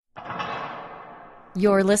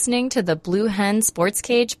You're listening to the Blue Hen Sports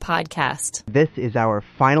Cage podcast. This is our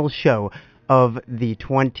final show of the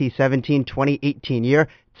 2017-2018 year.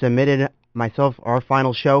 Submitted myself our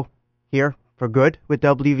final show here for good with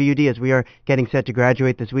WVUD as we are getting set to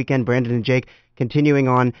graduate this weekend. Brandon and Jake continuing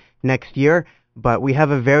on next year. But we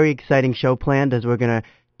have a very exciting show planned as we're going to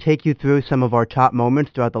take you through some of our top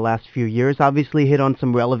moments throughout the last few years. Obviously hit on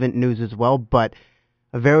some relevant news as well, but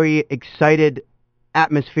a very excited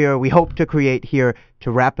atmosphere we hope to create here to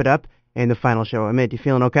wrap it up in the final show. Amit, you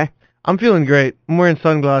feeling okay? I'm feeling great. I'm wearing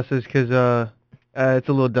sunglasses because it's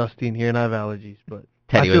a little dusty in here and I have allergies, but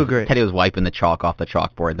I feel great. Teddy was wiping the chalk off the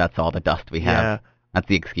chalkboard. That's all the dust we have. Yeah. That's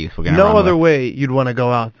the excuse we're going to run No other with. way you'd want to go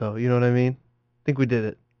out, though. You know what I mean? I think we did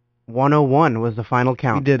it. 101 was the final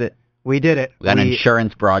count. We did it. We did it. We got an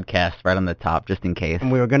insurance broadcast right on the top just in case. And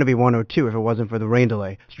we were going to be 102 if it wasn't for the rain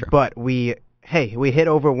delay. It's true. But we hit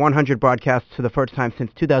over 100 broadcasts for the first time since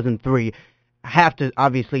 2003. I have to,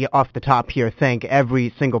 obviously, off the top here, thank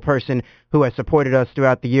every single person who has supported us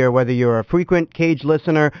throughout the year, whether you're a frequent Cage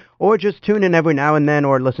listener or just tune in every now and then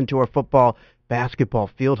or listen to our football, basketball,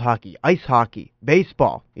 field hockey, ice hockey,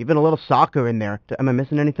 baseball, even a little soccer in there. Am I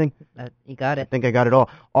missing anything? You got it. I think I got it all.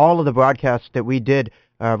 All of the broadcasts that we did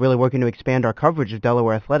really working to expand our coverage of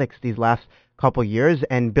Delaware athletics these last couple years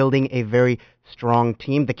and building a very strong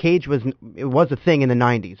team. The Cage was a thing in the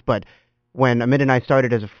 90s, but when Amit and I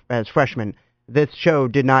started as freshmen, this show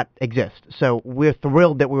did not exist. So we're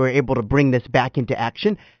thrilled that we were able to bring this back into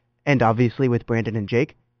action, and obviously with Brandon and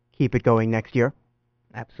Jake, keep it going next year.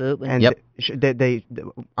 Absolutely. And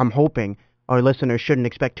I'm hoping our listeners shouldn't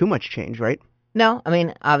expect too much change, right? No, I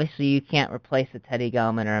mean, obviously you can't replace a Teddy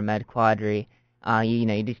Gelman or a Med Quadri.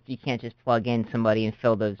 You can't just plug in somebody and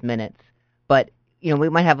fill those minutes. But, we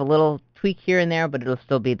might have a little tweak here and there, but it'll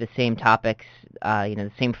still be the same topics,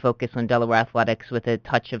 the same focus on Delaware athletics with a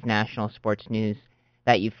touch of national sports news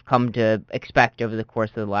that you've come to expect over the course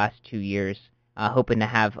of the last 2 years. Hoping to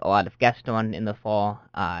have a lot of guests on in the fall,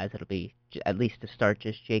 as it'll be, at least to start,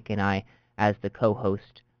 just Jake and I as the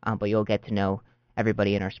co-host. But you'll get to know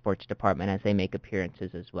everybody in our sports department as they make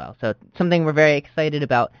appearances as well. So something we're very excited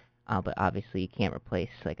about. But obviously you can't replace,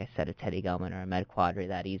 like I said, a Teddy Gelman or a Med Quadri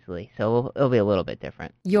that easily. So it'll be a little bit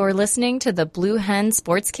different. You're listening to the Blue Hen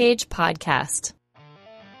Sports Cage podcast.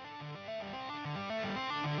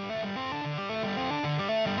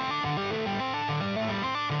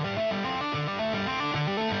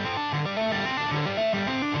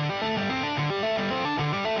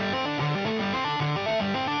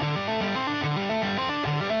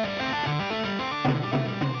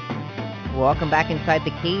 Welcome back inside the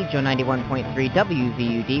Cage on 91.3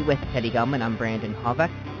 WVUD with Teddy Gelman. I'm Brandon Hovek,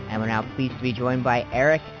 and we're now pleased to be joined by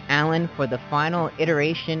Eric Allen for the final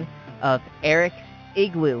iteration of Eric's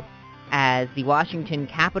Igloo as the Washington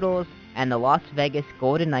Capitals and the Las Vegas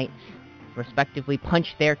Golden Knights respectively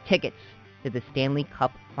punch their tickets to the Stanley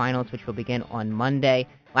Cup Finals, which will begin on Monday.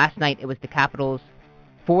 Last night it was the Capitals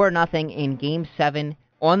 4-0 in Game 7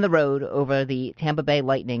 on the road over the Tampa Bay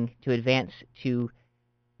Lightning to advance to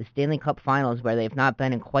the Stanley Cup Finals, where they've not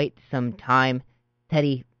been in quite some time.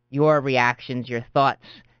 Teddy, your reactions, your thoughts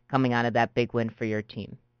coming out of that big win for your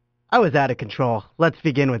team? I was out of control. Let's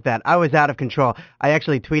begin with that. I was out of control. I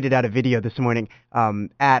actually tweeted out a video this morning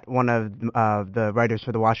at one of the writers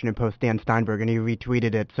for the Washington Post, Dan Steinberg, and he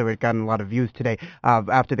retweeted it, so it got a lot of views today.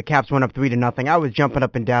 After the Caps went up 3-0, I was jumping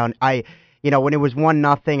up and down. When it was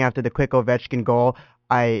 1-0 after the quick Ovechkin goal,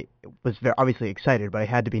 I was obviously excited, but I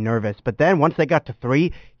had to be nervous. But then once they got to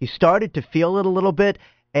 3, you started to feel it a little bit,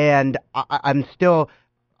 and I'm still,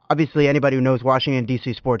 obviously anybody who knows Washington,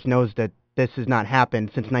 D.C. sports knows that this has not happened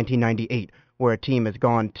since 1998, where a team has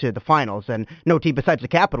gone to the finals, and no team besides the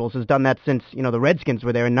Capitals has done that since, the Redskins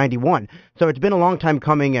were there in 91. So it's been a long time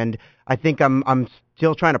coming, and I think I'm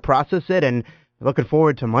still trying to process it, and looking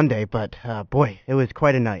forward to Monday, but boy, it was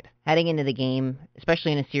quite a night. Heading into the game,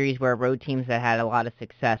 especially in a series where road teams that had a lot of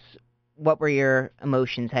success, what were your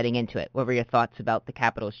emotions heading into it? What were your thoughts about the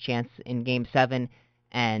Capitals' chance in Game 7?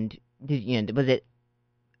 And was it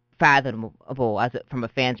fathomable, from a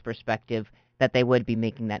fan's perspective, that they would be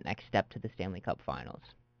making that next step to the Stanley Cup Finals?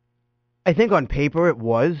 I think on paper it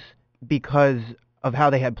was, because of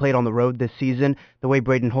how they had played on the road this season, the way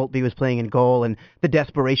Braden Holtby was playing in goal, and the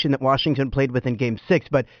desperation that Washington played with in Game 6.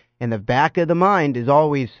 But in the back of the mind is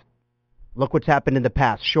always, look what's happened in the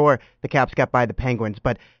past. Sure, the Caps got by the Penguins,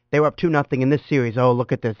 but they were up 2-0 in this series. Oh,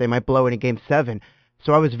 look at this. They might blow it in Game 7.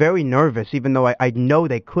 So I was very nervous, even though I know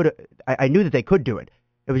they could. I knew that they could do it.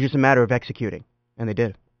 It was just a matter of executing, and they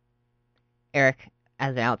did. Eric,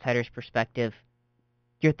 as an outsider's perspective,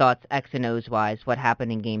 your thoughts, X and O's wise, what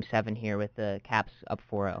happened in Game 7 here with the Caps up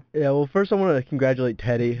 4-0? Yeah, well, first I want to congratulate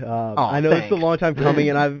Teddy. I know thanks. it's a long time coming,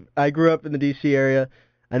 and I grew up in the D.C. area.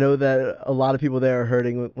 I know that a lot of people there are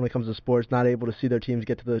hurting when it comes to sports, not able to see their teams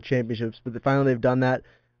get to the championships, but finally they've done that.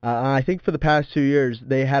 I think for the past 2 years,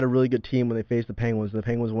 they had a really good team when they faced the Penguins, and the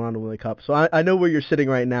Penguins went on to win the Cup. So I know where you're sitting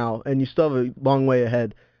right now, and you still have a long way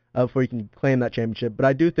ahead before you can claim that championship. But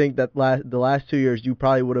I do think that the last 2 years, you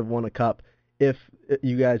probably would have won a Cup if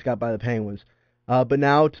you guys got by the Penguins. But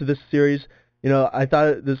now to this series, I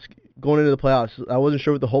thought this going into the playoffs, I wasn't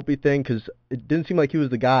sure with the Holtby thing because it didn't seem like he was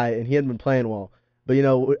the guy, and he hadn't been playing well. But,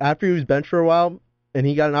 after he was benched for a while, and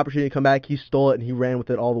he got an opportunity to come back, he stole it and he ran with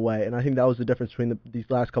it all the way. And I think that was the difference between these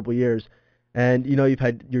last couple of years. And, you've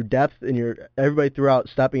had your depth and everybody throughout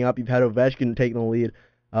stepping up. You've had Ovechkin taking the lead,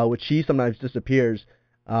 which he sometimes disappears,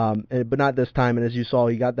 but not this time. And as you saw,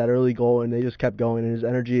 he got that early goal, and they just kept going. And his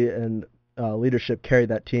energy and leadership carried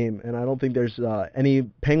that team. And I don't think there's any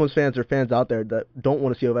Penguins fans or fans out there that don't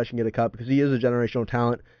want to see Ovechkin get a cup because he is a generational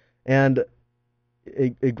talent and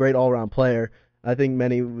a great all-around player. I think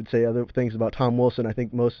many would say other things about Tom Wilson. I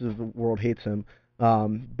think most of the world hates him.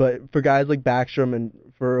 But for guys like Backstrom and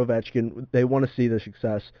for Ovechkin, they want to see the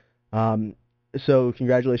success. So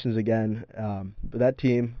congratulations again. But that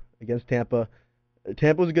team against Tampa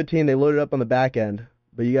was a good team. They loaded up on the back end,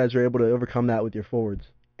 but you guys were able to overcome that with your forwards.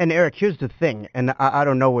 And Eric, here's the thing, and I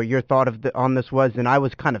don't know what your thought on this was, and I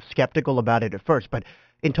was kind of skeptical about it at first, but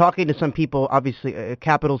in talking to some people, obviously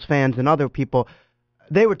Capitals fans and other people,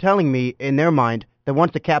 they were telling me in their mind that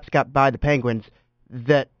once the Caps got by the Penguins,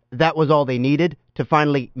 that was all they needed to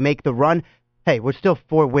finally make the run. Hey, we're still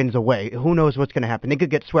 4 wins away. Who knows what's going to happen? They could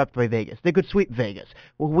get swept by Vegas. They could sweep Vegas.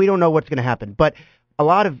 Well, we don't know what's going to happen. But a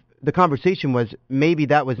lot of the conversation was maybe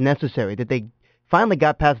that was necessary, that they finally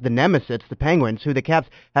got past the nemesis, the Penguins, who the Caps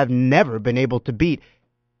have never been able to beat.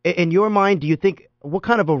 In your mind, what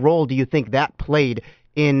kind of a role do you think that played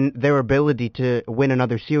in their ability to win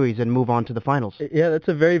another series and move on to the finals? Yeah, that's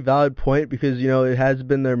a very valid point because, it has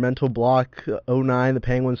been their mental block. 2009, the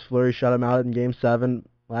Penguins, Fleury shut them out in Game 7.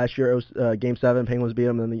 Last year, it was Game 7, Penguins beat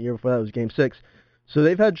them, and then the year before that was Game 6. So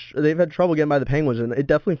they've had trouble getting by the Penguins, and it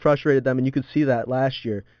definitely frustrated them, and you could see that last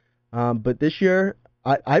year. But this year,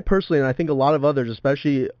 I personally, and I think a lot of others,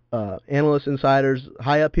 especially analysts, insiders,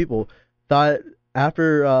 high-up people, thought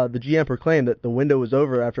after the GM proclaimed that the window was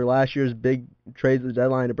over after last year's big trades at the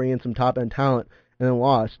deadline to bring in some top-end talent and then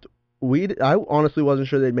lost, I honestly wasn't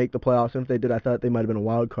sure they'd make the playoffs, and if they did, I thought they might have been a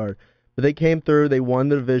wild card. But they came through, they won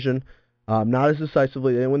the division, not as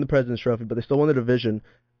decisively, they didn't win the President's Trophy, but they still won the division.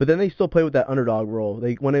 But then they still played with that underdog role.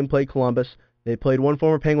 They went in and played Columbus, they played one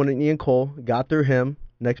former Penguin, Ian Cole, got through him.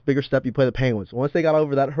 Next bigger step, you play the Penguins. Once they got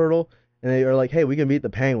over that hurdle, and they are like, hey, we can beat the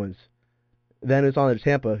Penguins, then it's on to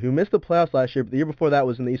Tampa, who missed the playoffs last year, but the year before that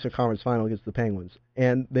was in the Eastern Conference Final against the Penguins.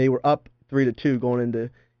 And they were up 3-2 going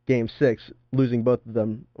into Game 6, losing both of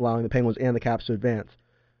them, allowing the Penguins and the Caps to advance.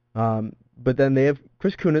 But then they have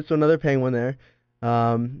Chris Kunitz, so another Penguin there.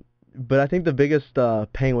 But I think the biggest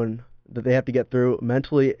Penguin that they have to get through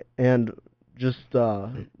mentally and just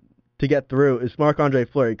to get through is Marc-Andre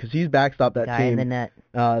Fleury, because he's backstopped that team. The guy in the net.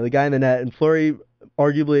 The guy in the net. And Fleury,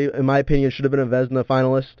 arguably, in my opinion, should have been a Vezina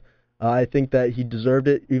finalist. I think that he deserved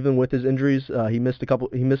it, even with his injuries. He missed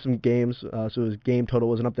some games, so his game total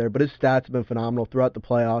wasn't up there. But his stats have been phenomenal throughout the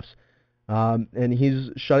playoffs. And he's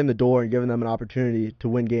shutting the door and giving them an opportunity to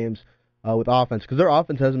win games with offense. Because their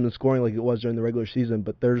offense hasn't been scoring like it was during the regular season,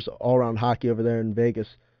 but there's all-around hockey over there in Vegas.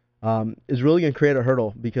 Is really going to create a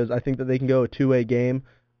hurdle, because I think that they can go a two-way game,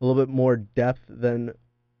 a little bit more depth than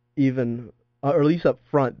even, or at least up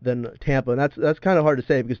front than Tampa. And that's kind of hard to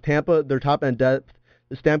say, because Tampa, their top-end depth,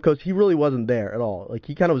 Stamkos, he really wasn't there at all. Like,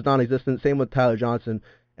 he kind of was non-existent. Same with Tyler Johnson.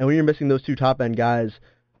 And when you're missing those two top-end guys,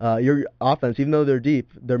 your offense, even though they're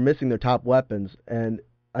deep, they're missing their top weapons. And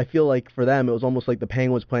I feel like for them, it was almost like the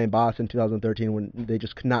Penguins playing Boston in 2013 when they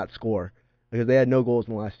just could not score because they had no goals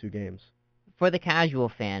in the last 2 games. For the casual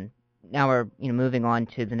fan, now we're moving on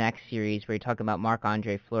to the next series where you're talking about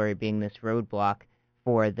Marc-Andre Fleury being this roadblock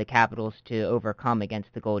for the Capitals to overcome against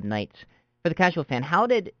the Golden Knights. For the casual fan, how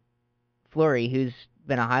did Fleury, who's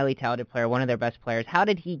been a highly talented player, one of their best players, how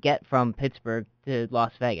did he get from Pittsburgh to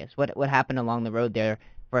Las Vegas? What happened along the road there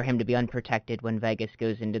for him to be unprotected when Vegas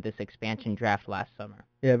goes into this expansion draft last summer?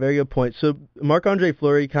 Yeah, very good point. So Marc-Andre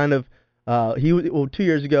Fleury kind of, 2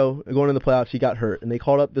 years ago, going into the playoffs, he got hurt, and they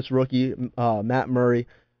called up this rookie, Matt Murray,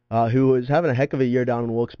 who was having a heck of a year down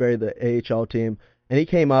in Wilkes-Barre, the AHL team, and he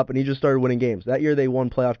came up and he just started winning games. That year they won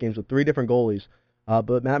playoff games with 3 different goalies.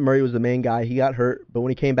 But Matt Murray was the main guy. He got hurt, but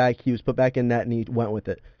when he came back, he was put back in net, and he went with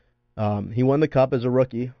it. He won the Cup as a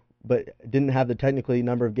rookie, but didn't have the technically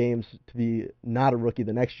number of games to be not a rookie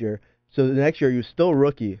the next year. So the next year he was still a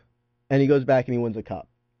rookie, and he goes back and he wins a cup.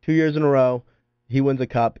 2 years in a row, he wins a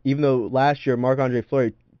cup, even though last year Marc-Andre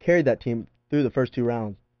Fleury carried that team through the first 2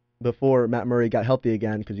 rounds before Matt Murray got healthy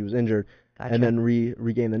again because he was injured, and then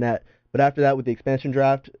regained the net. But after that, with the expansion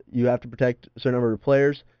draft, you have to protect a certain number of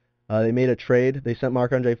players. They made a trade. They sent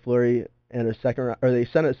Marc-Andre Fleury and they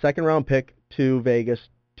sent a second-round pick to Vegas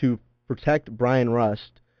to protect Brian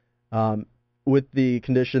Rust, with the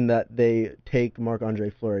condition that they take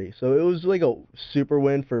Marc-Andre Fleury. So it was like a super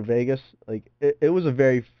win for Vegas. Like it was a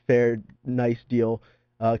very fair, nice deal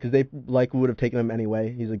because they would have taken him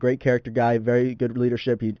anyway. He's a great character guy, very good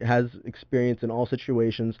leadership. He has experience in all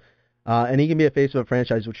situations, and he can be a face of a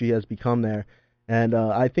franchise, which he has become there. And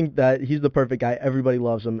I think that he's the perfect guy. Everybody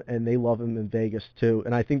loves him, and they love him in Vegas too.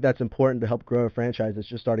 And I think that's important to help grow a franchise that's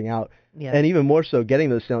just starting out. Yeah. And even more so, getting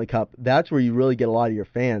to the Stanley Cup, that's where you really get a lot of your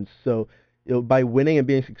fans. So by winning and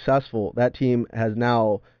being successful, that team has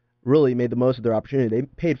now really made the most of their opportunity. They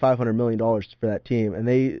paid $500 million for that team, and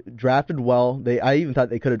they drafted well. I even thought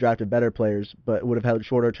they could have drafted better players, but would have had a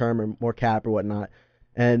shorter term or more cap or whatnot.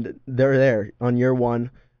 And they're there on year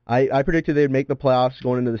one. I predicted they'd make the playoffs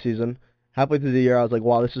going into the season. Halfway through the year, I was like,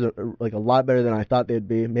 wow, this is a lot better than I thought they'd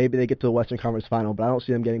be. Maybe they get to the Western Conference Final, but I don't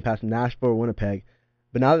see them getting past Nashville or Winnipeg.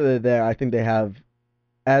 But now that they're there, I think they have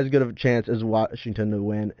as good of a chance as Washington to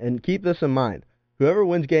win. And keep this in mind. Whoever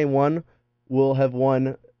wins Game 1 will have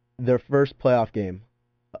won their first playoff game.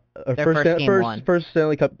 First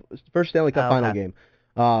Stanley Cup final game.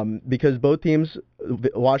 Because both teams,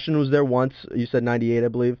 Washington was there once. You said 98, I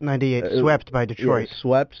believe. 98, swept by Detroit. Yeah,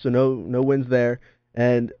 swept, so no wins there.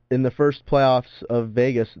 And in the first playoffs of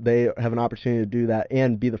Vegas, they have an opportunity to do that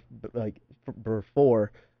and be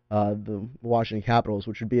before the Washington Capitals,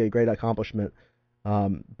 which would be a great accomplishment.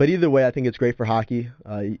 But either way, I think it's great for hockey.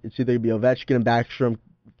 It's either going to be Ovechkin and Backstrom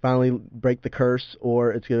finally break the curse,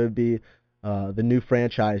 or it's going to be the new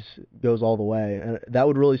franchise goes all the way. And that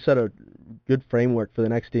would really set a good framework for the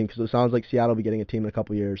next team, because it sounds like Seattle will be getting a team in a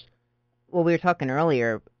couple years. Well, we were talking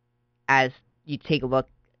earlier, as you take a look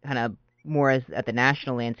kind of more at the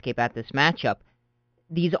national landscape at this matchup,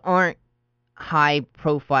 these aren't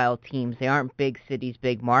high-profile teams. They aren't big cities,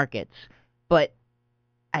 big markets. But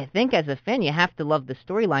I think as a fan, you have to love the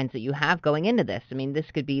storylines that you have going into this. I mean,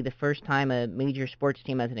 this could be the first time a major sports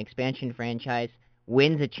team as an expansion franchise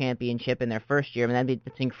wins a championship in their first year. I mean,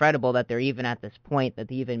 it's incredible that they're even at this point, that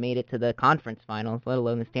they even made it to the conference finals, let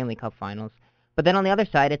alone the Stanley Cup finals. But then on the other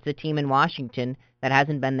side, it's a team in Washington that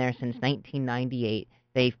hasn't been there since 1998.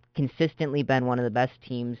 They've consistently been one of the best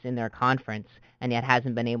teams in their conference, and yet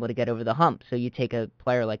hasn't been able to get over the hump. So you take a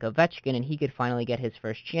player like Ovechkin, and he could finally get his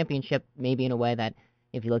first championship, maybe in a way that,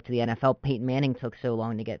 if you look to the NFL, Peyton Manning took so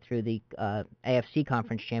long to get through the AFC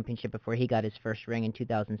Conference Championship before he got his first ring in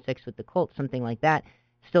 2006 with the Colts, something like that.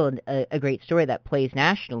 Still a great story that plays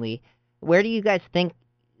nationally. Where do you guys think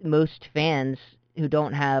most fans who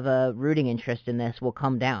don't have a rooting interest in this will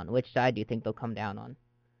come down? Which side do you think they'll come down on?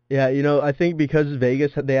 Yeah, I think because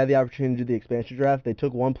Vegas, they had the opportunity to do the expansion draft, they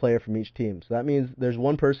took one player from each team. So that means there's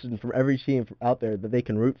one person from every team out there that they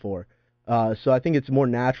can root for. So I think it's more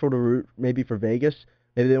natural to root maybe for Vegas.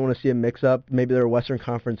 Maybe they want to see a mix-up. Maybe they're a Western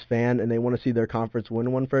Conference fan and they want to see their conference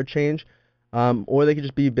win one for a change. Or they could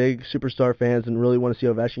just be big superstar fans and really want to see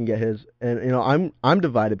Ovechkin get his. And I'm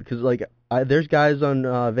divided because there's guys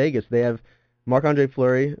on Vegas. They have Marc-Andre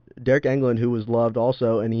Fleury, Derek Engelland, who was loved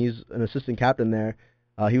also, and he's an assistant captain there.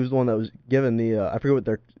 He was the one that was given the I forget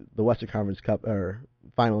what the Western Conference Cup or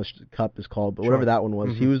Finalist Cup is called, but whatever that one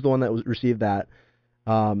was, he was the one that received that.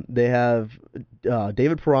 They have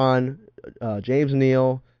David Perron, James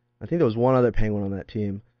Neal. I think there was one other Penguin on that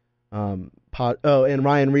team. And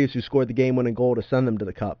Ryan Reeves, who scored the game-winning goal to send them to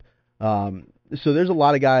the Cup. So there's a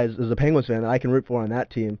lot of guys, as a Penguins fan, that I can root for on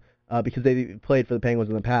that team because they played for the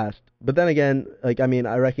Penguins in the past. But then again, I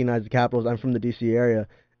recognize the Capitals. I'm from the D.C. area.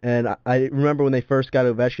 And I remember when they first got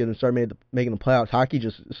Ovechkin and started making the playoffs, hockey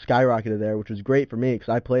just skyrocketed there, which was great for me because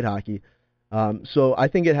I played hockey. So I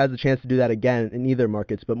think it has a chance to do that again in either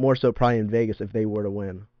markets, but more so probably in Vegas if they were to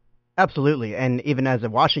win. Absolutely. And even as a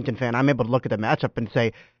Washington fan, I'm able to look at the matchup and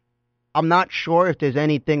say, I'm not sure if there's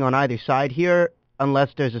anything on either side here unless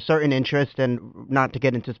there's a certain interest, and not to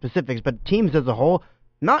get into specifics, but teams as a whole,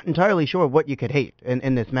 not entirely sure what you could hate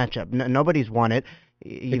in this matchup. Nobody's won it.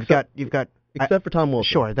 You've got Except for Tom Wilson.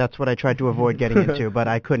 Sure, that's what I tried to avoid getting into, but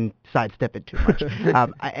I couldn't sidestep it too much.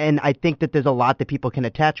 And I think that there's a lot that people can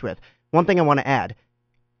attach with. One thing I want to add,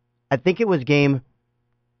 I think it was Game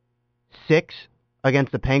 6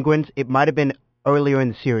 against the Penguins. It might have been earlier in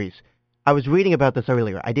the series. I was reading about this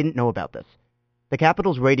earlier. I didn't know about this. the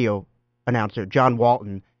Capitals radio announcer, John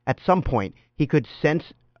Walton, at some point, he could sense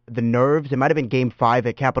the nerves. It might have been Game 5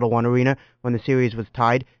 at Capital One Arena when the series was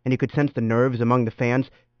tied, and he could sense the nerves among the fans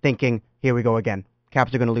thinking, here we go again.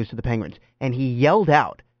 Caps are going to lose to the Penguins. And he yelled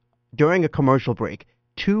out during a commercial break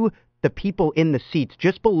to the people in the seats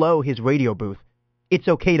just below his radio booth, it's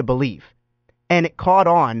okay to believe. And it caught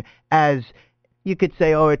on as, you could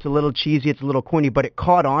say, oh, it's a little cheesy, it's a little corny, but it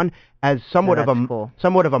caught on as somewhat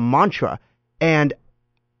of a mantra. And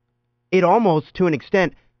it almost, to an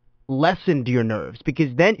extent, lessened your nerves,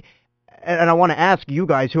 because then, and I want to ask you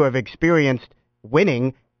guys who have experienced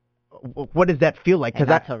winning, what does that feel like?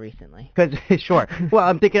 Not so recently. Because sure. Well,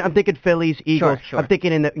 I'm thinking Phillies, Eagles. Sure. I'm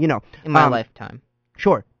thinking in my lifetime.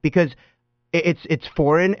 Sure, because it's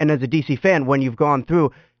foreign, and as a DC fan, when you've gone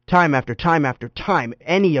through time after time after time,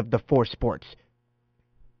 any of the four sports,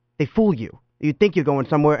 they fool you. You think you're going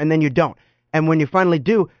somewhere, and then you don't. And when you finally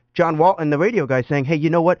do, John Walton, the radio guy, saying, hey, you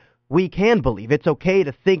know what? We can believe. It's okay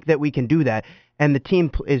to think that we can do that. And the team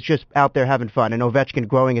is just out there having fun. And Ovechkin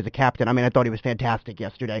growing as a captain. I mean, I thought he was fantastic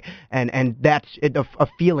yesterday. And that's a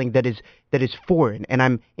feeling that is foreign. And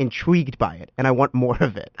I'm intrigued by it. And I want more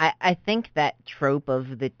of it. I think that trope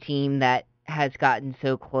of the team that has gotten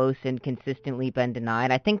so close and consistently been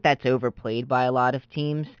denied, I think that's overplayed by a lot of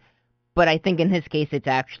teams. But I think in this case it's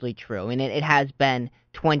actually true. And it has been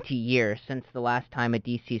 20 years since the last time a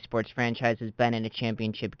DC sports franchise has been in a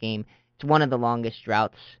championship game. It's one of the longest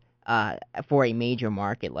droughts for a major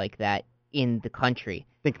market like that in the country.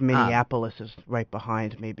 I think Minneapolis is right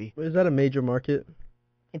behind, maybe. Is that a major market?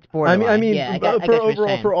 It's borderline. I mean, yeah, for all the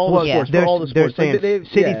sports. For all the sports. They're saying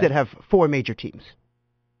cities that have 4 major teams.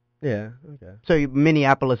 Yeah, okay. So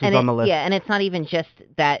Minneapolis is on the list. Yeah, and it's not even just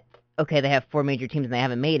that, okay, they have 4 major teams and they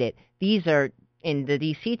haven't made it. These are, in the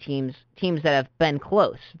DC teams that have been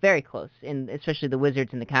close, very close, and especially the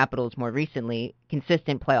Wizards and the Capitals more recently,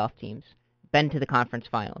 consistent playoff teams, been to the conference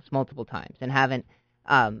finals multiple times and haven't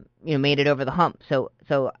made it over the hump.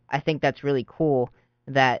 So I think that's really cool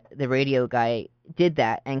that the radio guy did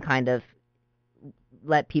that and kind of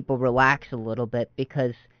let people relax a little bit,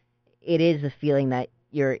 because it is a feeling that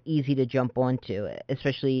you're easy to jump onto,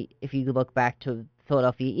 especially if you look back to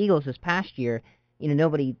Philadelphia Eagles this past year.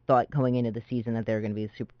 Nobody thought going into the season that they were going to be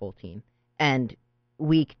the Super Bowl team. And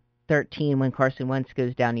week 13, when Carson Wentz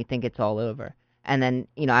goes down, you think it's all over. And then,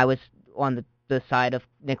 I was on the side of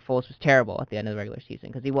Nick Foles was terrible at the end of the regular season,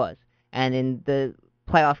 because he was. And in the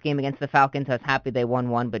playoff game against the Falcons, I was happy they won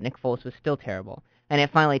one, but Nick Foles was still terrible. And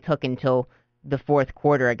it finally took until the fourth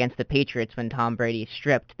quarter against the Patriots, when Tom Brady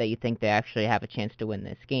stripped, that you think they actually have a chance to win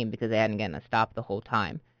this game, because they hadn't gotten a stop the whole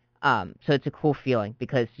time. So it's a cool feeling,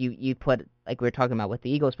 because you put, like we were talking about with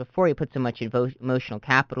the Eagles before, you put so much emotional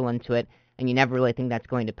capital into it, and you never really think that's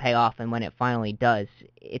going to pay off, and when it finally does,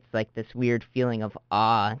 it's like this weird feeling of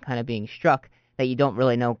awe and kind of being struck that you don't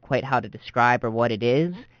really know quite how to describe or what it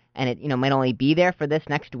is, and it might only be there for this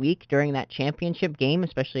next week during that championship game,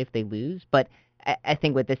 especially if they lose. But I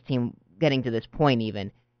think with this team getting to this point,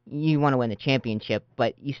 even, you want to win the championship,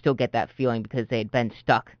 but you still get that feeling because they had been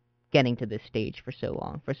stuck getting to this stage for so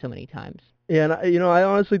long, for so many times. Yeah, and I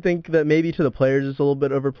honestly think that maybe to the players it's a little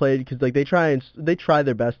bit overplayed, because like they try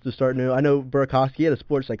their best to start new. I know Burakovsky had a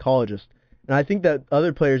sports psychologist, and I think that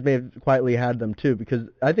other players may have quietly had them too, because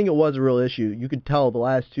I think it was a real issue. You could tell the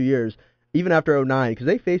last 2 years, even after 2009, because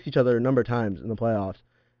they faced each other a number of times in the playoffs.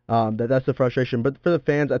 That's the frustration. But for the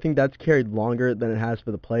fans, I think that's carried longer than it has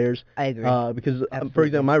for the players. I agree. Because, for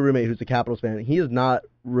example, my roommate, who's a Capitals fan, he has not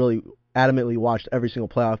really adamantly watched every single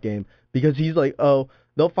playoff game, because he's like, oh,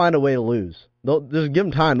 they'll find a way to lose. They'll just give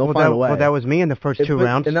them time. They'll find a way. Well, that was me in the first 2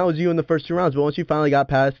 rounds. And that was you in the first 2 rounds. But once you finally got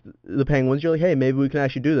past the Penguins, you're like, hey, maybe we can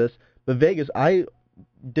actually do this. But Vegas, I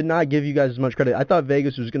did not give you guys as much credit. I thought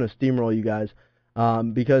Vegas was going to steamroll you guys.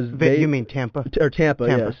 Because you mean Tampa? Or Tampa,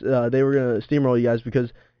 yes. They were going to steamroll you guys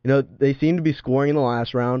because, they seemed to be scoring in the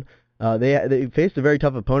last round. They faced a very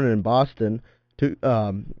tough opponent in Boston.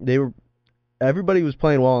 Everybody was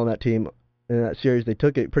playing well on that team in that series. They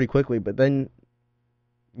took it pretty quickly, but then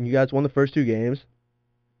you guys won the first 2 games.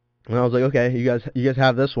 And I was like, okay, you guys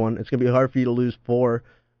have this one. It's going to be hard for you to lose 4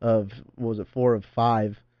 of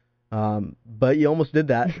 5. But you almost did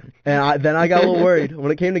that. And then I got a little worried.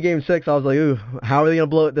 When it came to Game 6, I was like, ooh, how are they going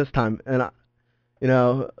to blow it this time? And,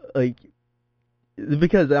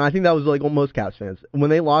 because I think that was like most Caps fans.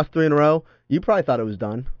 When they lost 3 in a row, you probably thought it was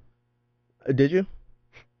done. Did you?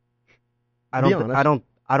 I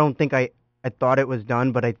don't think I thought it was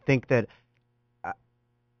done, but I think that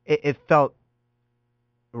it felt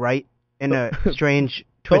right in a strange,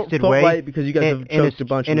 twisted way. Right because you guys have choked a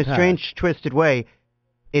bunch in a strange, twisted way.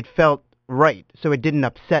 It felt right, so it didn't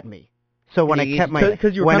upset me. So when I kept my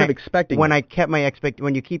because you're kind of expecting when I kept my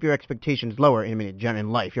when you keep your expectations lower, I mean in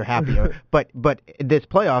life you're happier. but this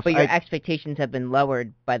playoffs, but your expectations have been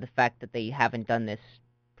lowered by the fact that they haven't done this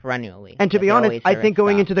perennially. And to be honest, I think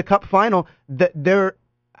going into the Cup final, they're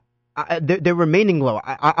remaining low.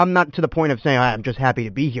 I'm not to the point of saying I'm just happy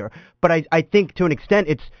to be here, but I think to an extent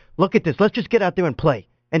it's look at this. Let's just get out there and play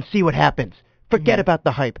and see what happens. Forget about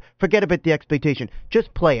the hype. Forget about the expectation.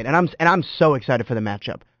 Just play it. And I'm so excited for the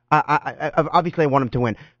matchup. Obviously I want them to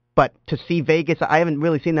win, but to see Vegas, I haven't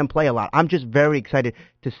really seen them play a lot. I'm just very excited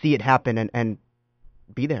to see it happen and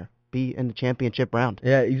be there. Be in the championship round.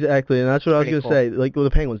 Yeah, exactly. And that's what I was going to say. Like with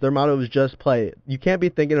the Penguins, their motto is just play. You can't be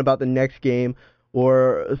thinking about the next game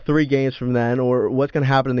or 3 games from then or what's going to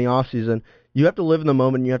happen in the off season. You have to live in the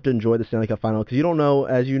moment and you have to enjoy the Stanley Cup final because you don't know,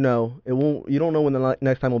 as you know, you don't know when the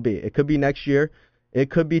next time will be. It could be next year. It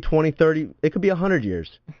could be 20, 30. It could be 100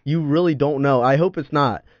 years. You really don't know. I hope it's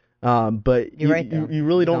not. But You're right, you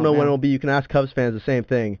really don't know when it'll be. You can ask Cubs fans the same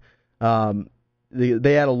thing.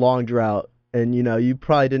 They had a long drought. And, you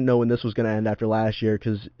probably didn't know when this was going to end after last year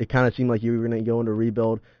because it kind of seemed like you were going to go into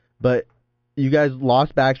rebuild. But you guys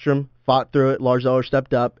lost Backstrom, fought through it. Lars Eller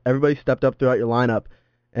stepped up. Everybody stepped up throughout your lineup.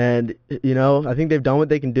 And, I think they've done what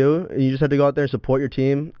they can do. And you just have to go out there and support your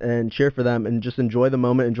team and cheer for them and just enjoy the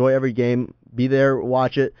moment, enjoy every game. Be there,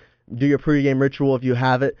 watch it, do your pregame ritual if you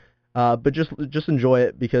have it. But just enjoy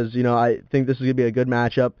it because, I think this is going to be a good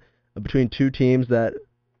matchup between two teams that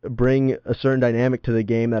bring a certain dynamic to the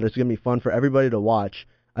game that is going to be fun for everybody to watch.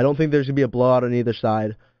 I don't think there's going to be a blowout on either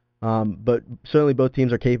side, but certainly both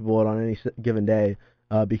teams are capable on any given day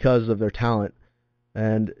because of their talent.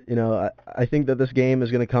 And, I think that this game is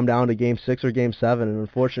going to come down to Game 6 or Game 7, and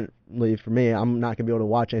unfortunately for me, I'm not going to be able to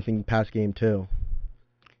watch anything past Game 2.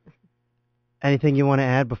 Anything you want to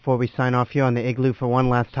add before we sign off here on the Igloo for one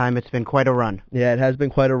last time? It's been quite a run. Yeah, it has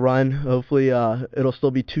been quite a run. Hopefully it'll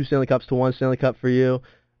still be 2 Stanley Cups to 1 Stanley Cup for you.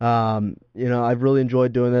 I've really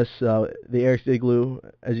enjoyed doing this. The Eric's Igloo,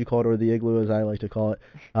 as you call it, or the Igloo as I like to call it.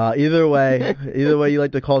 Either way you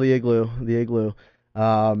like to call the Igloo.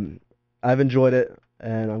 I've enjoyed it,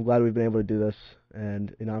 and I'm glad we've been able to do this.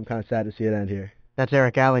 And, I'm kind of sad to see it end here. That's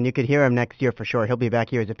Eric Allen. You could hear him next year for sure. He'll be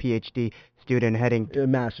back here as a PhD student heading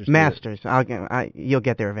Masters. You'll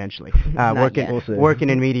get there eventually. Working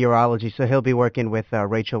in meteorology, so he'll be working with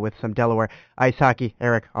Rachel with some Delaware ice hockey.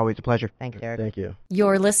 Eric, always a pleasure. Thanks, Eric. Thank you.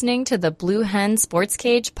 You're listening to the Blue Hen Sports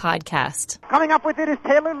Cage podcast. Coming up with it is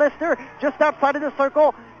Taylor Lister, just outside of the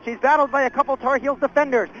circle. She's battled by a couple Tar Heels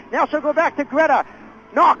defenders. Now she'll go back to Greta.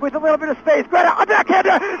 Knock with a little bit of space. Greta, a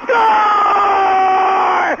backhander.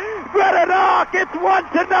 Score! Greta Knock, it's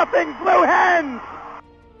 1-0, Blue Hens.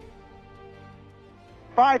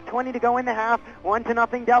 5:20 to go in the half,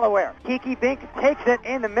 1-0 Delaware. Kiki Bink takes it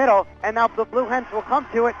in the middle, and now the Blue Hens will come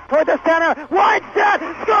to it toward the center. Weinstedt,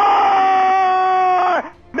 score!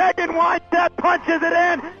 Megan Weinstedt punches it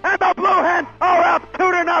in, and the Blue Hens are up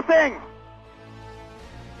 2-0.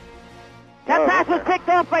 That pass was picked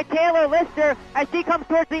off by Taylor Lister as she comes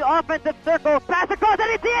towards the offensive circle. Pass across, and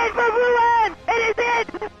it's in for Blue Hens! It is in!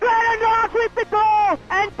 Greta Knock with the goal,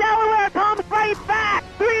 and Delaware comes right back!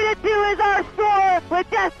 3-2 is our score with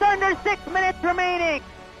just under 6 minutes remaining.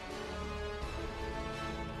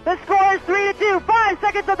 The score is 3-2. 5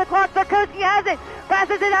 seconds on the clock. Sarkozy has it.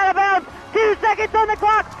 Passes it out of bounds. 2 seconds on the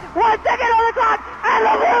clock. 1 second on the clock. And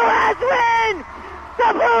the Blue Hens win! The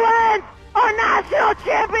Blue Hens are national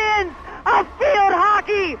champions of field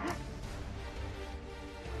hockey.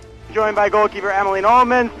 Joined by goalkeeper Emily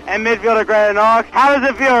Nolman and midfielder Greta Knox. How does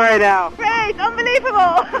it feel right now? Great, unbelievable.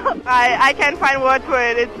 I can't find words for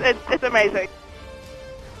it. It's amazing.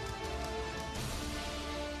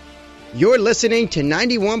 You're listening to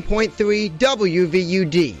 91.3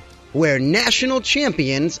 WVUD, where national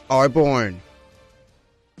champions are born.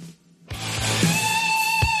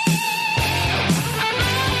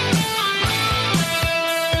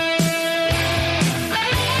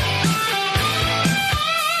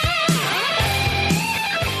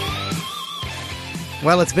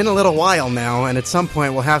 Well, it's been a little while now, and at some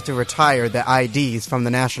point we'll have to retire the IDs from the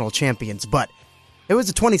national champions, but it was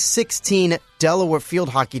the 2016 Delaware field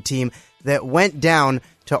hockey team that went down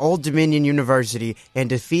to Old Dominion University and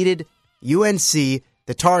defeated UNC,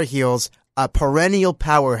 the Tar Heels, a perennial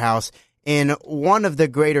powerhouse in one of the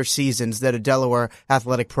greater seasons that a Delaware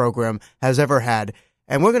athletic program has ever had.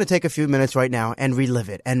 And we're going to take a few minutes right now and relive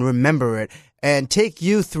it and remember it and take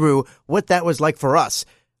you through what that was like for us.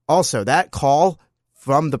 Also, that call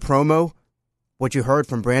from the promo, what you heard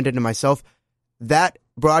from Brandon and myself, that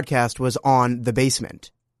broadcast was on The Basement.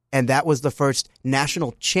 And that was the first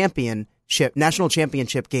national championship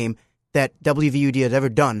game that WVUD had ever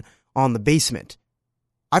done on the basement.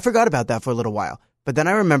 I forgot about that for a little while. But then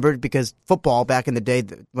I remembered, because football back in the day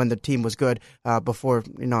when the team was good, before,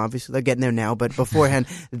 obviously they're getting there now, but beforehand,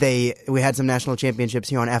 we had some national championships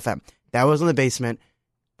here on FM. That was in the basement.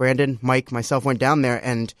 Brandon, Mike, myself went down there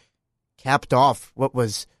and capped off what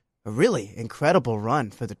was a really incredible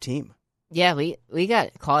run for the team. Yeah, we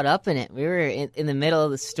got caught up in it. We were in the middle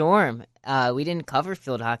of the storm. We didn't cover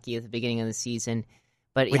field hockey at the beginning of the season,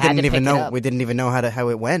 but we didn't even know how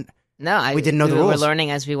it went. No, we didn't know the rules. We were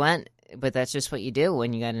learning as we went, but that's just what you do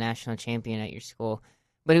when you got a national champion at your school.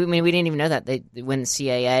 But I mean, we didn't even know that they win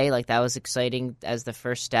CAA. Like, that was exciting as the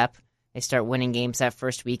first step. They start winning games that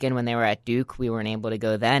first weekend when they were at Duke. We weren't able to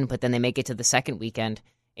go then, but then they make it to the second weekend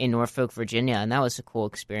in Norfolk, Virginia, and that was a cool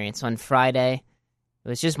experience. On Friday, it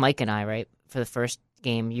was just Mike and I, right? For the first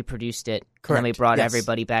game, you produced it. Correct. And then we brought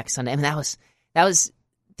everybody back Sunday. I mean, that was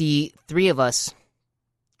the three of us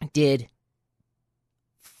did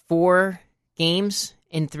 4 games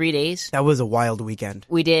in 3 days. That was a wild weekend.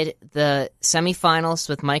 We did the semifinals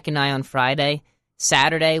with Mike and I on Friday.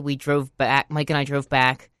 Saturday, we drove back. Mike and I drove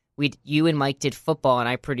back. You and Mike did football, and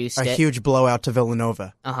I produced it. A huge blowout to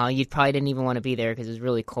Villanova. You probably didn't even want to be there because it was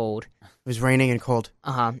really cold. It was raining and cold.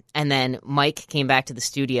 And then Mike came back to the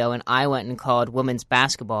studio, and I went and called women's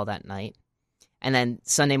basketball that night. And then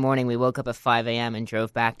Sunday morning, we woke up at 5 a.m. and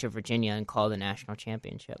drove back to Virginia and called the national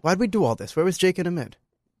championship. Why'd we do all this? Where was Jake and Ahmed?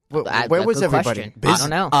 Where was everybody? I don't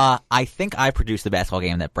know. I think I produced the basketball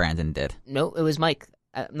game that Brandon did. No, it was Mike.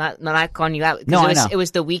 Not calling you out. No, I know. It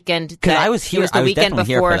was the weekend. Because I was here. It was the weekend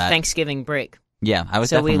before here Thanksgiving break. Yeah, I was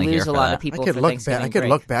definitely here for that. So we lose a lot of people for Thanksgiving break. I could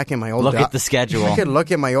look back in my old. Look at the schedule. I could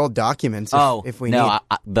look at my old documents. If we need.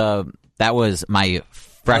 That was my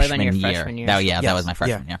freshman year. That was my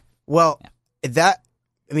freshman year. Well,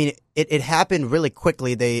 it happened really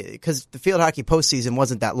quickly. Because the field hockey postseason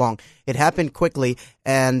wasn't that long. It happened quickly,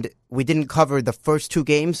 and we didn't cover the first 2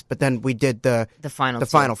 games, but then we did the final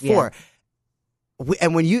 4. Yeah.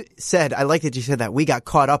 And when you said, I like that you said that, we got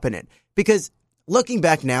caught up in it. Because looking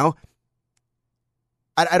back now,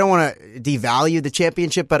 I don't want to devalue the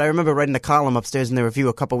championship, but I remember writing a column upstairs in the Review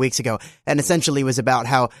a couple weeks ago, and essentially it was about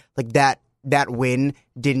how that win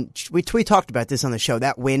didn't. We talked about this on the show.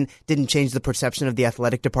 That win didn't change the perception of the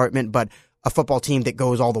athletic department, but a football team that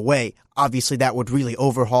goes all the way, obviously that would really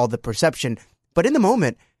overhaul the perception. But in the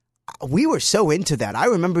moment, we were so into that. I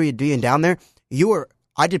remember you being down there.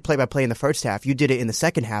 I did play-by-play in the first half. You did it in the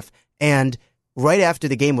second half, and right after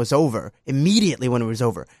the game was over, immediately when it was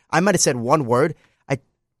over, I might have said one word.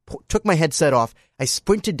 Took my headset off. I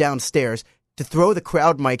sprinted downstairs to throw the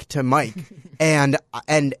crowd mic to Mike, and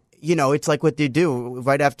it's like what they do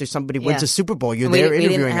right after somebody wins a Super Bowl. You're there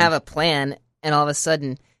interviewing. We didn't have a plan, and all of a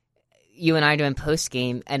sudden, you and I doing post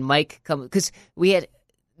game, and Mike come because we had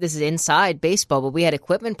this is inside baseball, but we had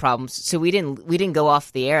equipment problems, so we didn't go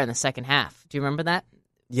off the air in the second half. Do you remember that?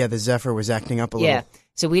 Yeah, the Zephyr was acting up a little. Yeah,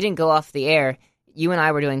 so we didn't go off the air. You and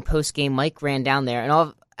I were doing post game. Mike ran down there,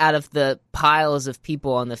 and out of the piles of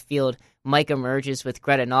people on the field, Mike emerges with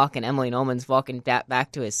Greta Knock and Emily Nolan's walking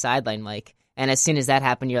back to his sideline, Mike. And as soon as that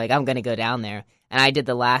happened, you're like, I'm going to go down there. And I did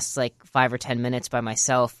the last 5 or 10 minutes by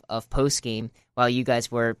myself of post game while you guys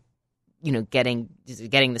were, getting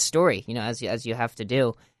the story, as you have to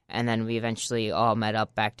do. And then we eventually all met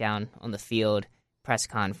up back down on the field, press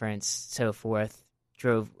conference, so forth.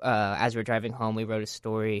 Drove as we were driving home, we wrote a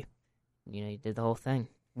story. You did the whole thing.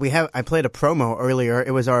 I played a promo earlier.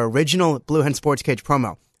 It was our original Blue Hen Sports Cage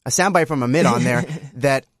promo. A soundbite from Ahmed on there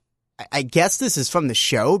that I guess this is from the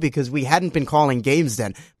show because we hadn't been calling games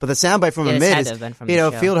then. But the soundbite from Ahmed is,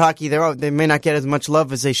 field hockey, they may not get as much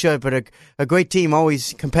love as they should, but a great team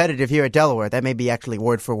always competitive here at Delaware. That may be actually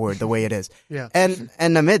word for word the way it is. Yeah. And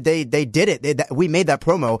Ahmed, they did it. We made that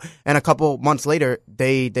promo, and a couple months later,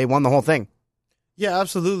 they won the whole thing. Yeah,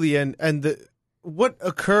 absolutely. And what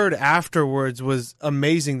occurred afterwards was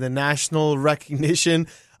amazing. The national recognition.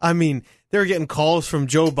 I mean, they were getting calls from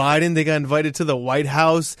Joe Biden. They got invited to the White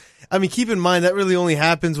House. I mean, keep in mind that really only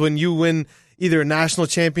happens when you win either a national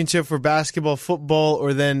championship for basketball, football,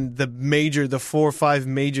 or then the 4 or 5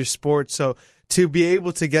 major sports. So to be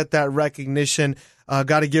able to get that recognition,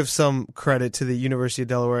 got to give some credit to the University of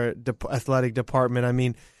Delaware athletic department. I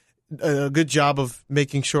mean, a good job of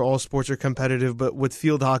making sure all sports are competitive, but with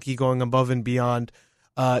field hockey going above and beyond,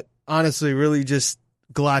 honestly, really just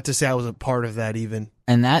glad to say I was a part of that even.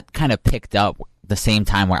 And that kind of picked up the same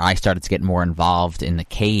time where I started to get more involved in the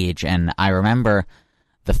cage. And I remember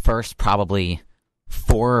the first probably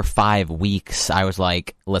 4 or 5 weeks, I was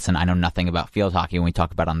like, listen, I know nothing about field hockey when we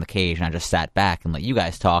talk about it on the cage. And I just sat back and let you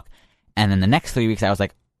guys talk. And then the next 3 weeks, I was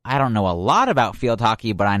like, I don't know a lot about field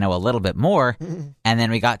hockey, but I know a little bit more. And then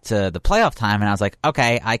we got to the playoff time, and I was like,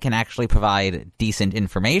 okay, I can actually provide decent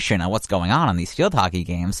information on what's going on these field hockey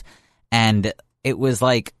games. And it was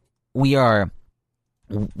like we were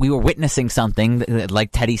witnessing something, like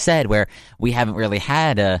Teddy said, where we haven't really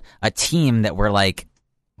had a team that we're like,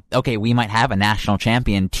 okay, we might have a national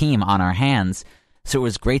champion team on our hands. So it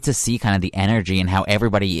was great to see kind of the energy and how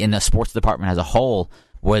everybody in the sports department as a whole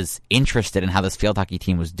was interested in how this field hockey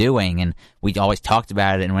team was doing, and we always talked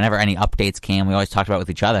about it, and whenever any updates came, we always talked about it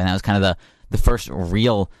with each other, and that was kind of the first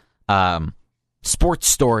real sports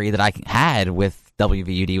story that I had with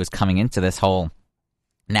WVUD was coming into this whole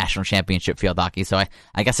national championship field hockey, so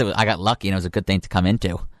I guess I got lucky, and it was a good thing to come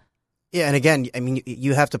into. Yeah, and again, I mean,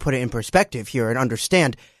 you have to put it in perspective here and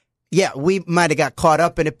understand. Yeah, we might have got caught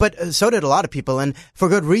up in it, but so did a lot of people, and for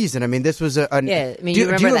good reason. I mean, this was you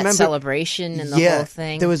remember that celebration and the whole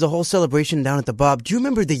thing? There was a whole celebration down at the Bob. Do you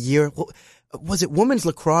remember the year? Was it women's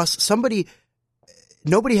lacrosse?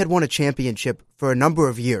 Nobody had won a championship for a number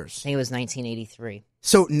of years. I think it was 1983.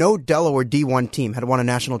 So no Delaware D1 team had won a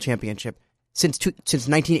national championship since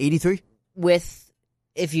 1983?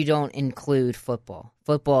 If you don't include football.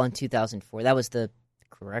 Football in 2004. That was the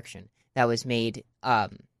correction. That was made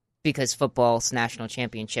because football's national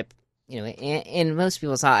championship, in most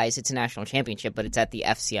people's eyes, it's a national championship, but it's at the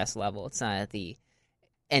FCS level. It's not at the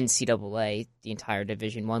NCAA, the entire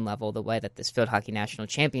Division I level, the way that this field hockey national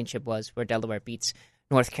championship was, where Delaware beats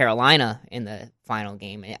North Carolina in the final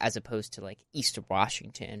game, as opposed to like Eastern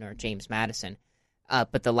Washington or James Madison.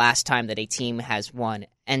 But the last time that a team has won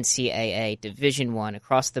NCAA Division I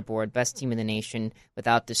across the board, best team in the nation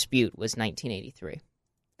without dispute, was 1983.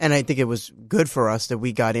 And I think it was good for us that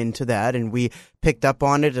we got into that and we picked up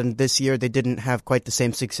on it. And this year they didn't have quite the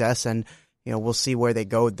same success. And, we'll see where they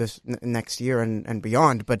go this next year and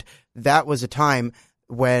beyond. But that was a time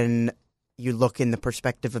when you look in the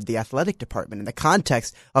perspective of the athletic department, in the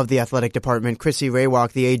context of the athletic department. Chrissy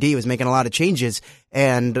Raywalk, the AD, was making a lot of changes.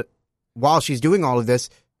 And while she's doing all of this,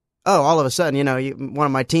 all of a sudden, one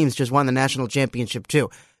of my teams just won the national championship too.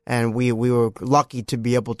 And we were lucky to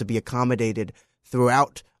be able to be accommodated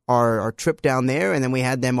throughout our trip down there, and then we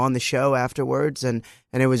had them on the show afterwards, and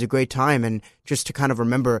it was a great time. And just to kind of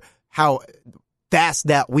remember how fast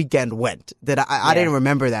that weekend went, that I didn't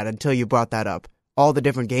remember that until you brought that up. All the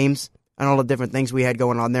different games and all the different things we had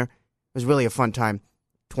going on there. It was really a fun time.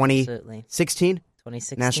 2016?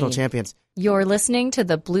 2016. National champions. You're listening to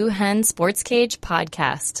the Blue Hen Sports Cage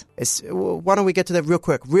podcast. Why don't we get to that real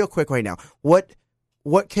quick right now.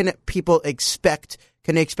 What can people expect?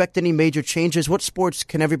 Can they expect any major changes? What sports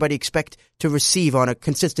can everybody expect to receive on a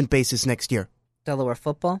consistent basis next year? Delaware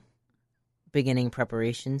football, beginning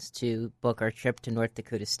preparations to book our trip to North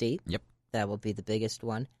Dakota State. Yep. That will be the biggest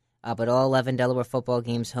one. But all 11 Delaware football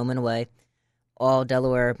games home and away. All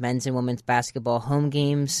Delaware men's and women's basketball home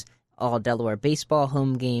games. All Delaware baseball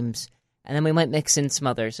home games. And then we might mix in some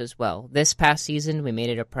others as well. This past season, we made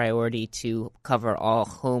it a priority to cover all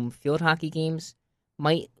home field hockey games.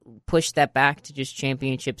 Might push that back to just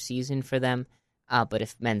championship season for them. But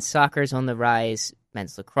if men's soccer is on the rise,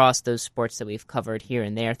 men's lacrosse, those sports that we've covered here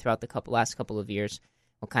and there throughout the last couple of years,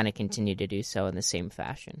 we'll kind of continue to do so in the same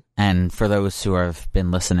fashion. And for those who have been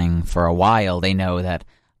listening for a while, they know that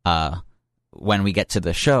when we get to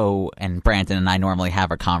the show and Brandon and I normally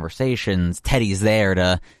have our conversations, Teddy's there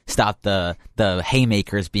to stop the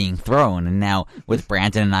haymakers being thrown. And now with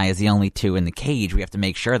Brandon and I as the only two in the cage, we have to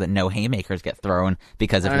make sure that no haymakers get thrown,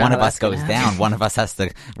 because if one of us goes down, one of us has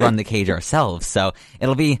to run the cage ourselves. So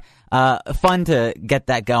it'll be fun to get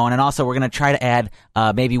that going. And also we're going to try to add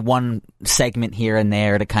maybe one segment here and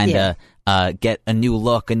there to kind of get a new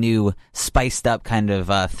look, a new spiced up kind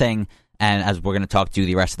of thing. And as we're going to talk to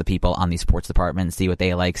the rest of the people on the sports department, see what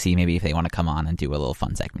they like, see maybe if they want to come on and do a little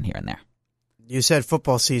fun segment here and there. You said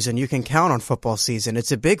football season. You can count on football season.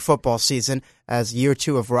 It's a big football season, as year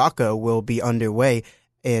 2 of Rocco will be underway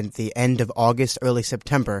in the end of August, early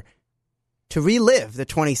September. To relive the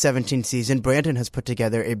 2017 season, Brandon has put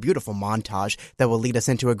together a beautiful montage that will lead us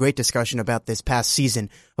into a great discussion about this past season,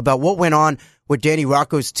 about what went on with Danny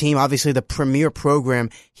Rocco's team, obviously the premier program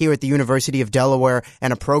here at the University of Delaware,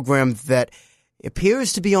 and a program that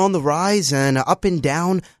appears to be on the rise and up and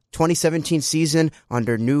down. 2017 season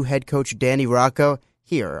under new head coach Danny Rocco.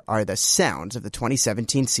 Here are the sounds of the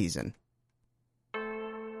 2017 season.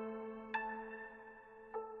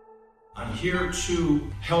 I'm here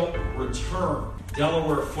to help return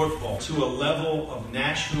Delaware football to a level of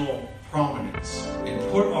national prominence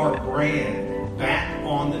and put our brand back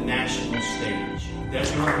on the national stage.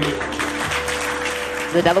 That's what I'm here for.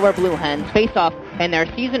 The Delaware Blue Hens face off in their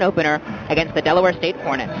season opener against the Delaware State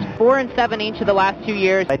Hornets. 4-7 each of the last 2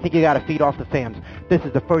 years. I think you got to feed off the fans. This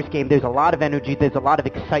is the first game. There's a lot of energy. There's a lot of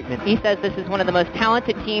excitement. He says this is one of the most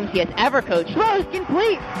talented teams he has ever coached. Throws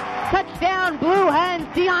complete. Touchdown, Blue Hens.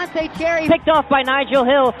 Deontay Cherry. Picked off by Nigel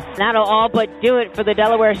Hill. That'll all but do it for the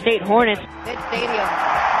Delaware State Hornets. Mid-stadium.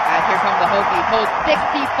 Here come the Hokies. Holds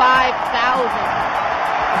 65,000.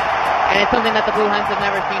 And it's something that the Blue Hens have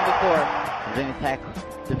never seen before. Virginia Tech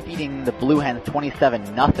defeating the Blue Hens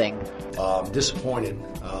 27-0. Disappointed.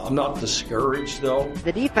 I'm not discouraged, though.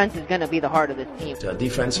 The defense is going to be the heart of this team.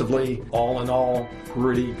 Defensively, all in all,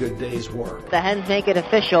 pretty good day's work. The Hens make it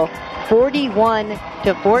official.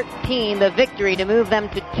 41-14, the victory to move them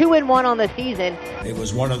to 2-1 on the season. It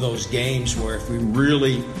was one of those games where if we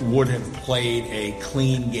really would have played a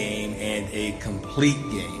clean game and a complete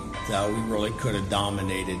game, we really could have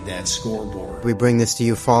dominated that scoreboard. We bring this to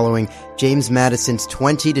you following James Madison's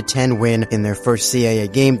 20-10 win in their first CAA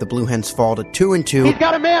game. The Blue Hens fall to 2-2. He's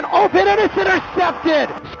got a man open and it's intercepted.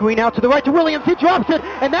 Screen out to the right to Williams. He drops it,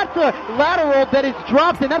 and that's a lateral that is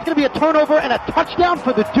dropped, and that's going to be a turnover and a touchdown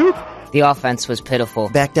for the Duke. The offense was pitiful.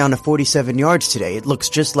 Back down to 47 yards today. It looks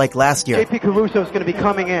just like last year. JP Caruso is going to be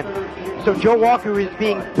coming in. So Joe Walker is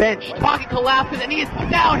being benched. Pocket collapses, and he is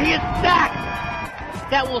down. He is sacked.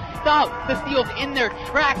 That will stop the Seals in their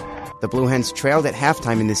tracks. The Blue Hens trailed at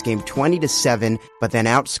halftime in this game 20-7, but then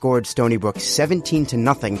outscored Stony Brook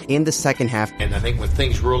 17-0 in the second half. And I think when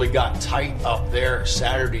things really got tight up there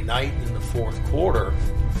Saturday night in the fourth quarter,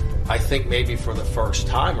 I think maybe for the first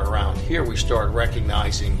time around here we started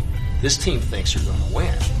recognizing this team thinks they're going to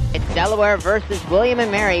win. It's Delaware versus William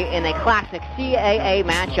 & Mary in a classic CAA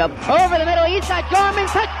matchup. Over the middle, east side, Jarman,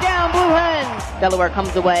 touchdown, Blue Hens! Delaware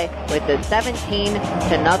comes away with the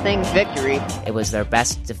 17-0 victory. It was their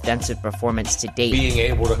best defensive performance to date. Being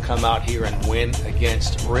able to come out here and win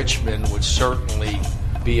against Richmond would certainly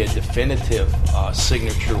be a definitive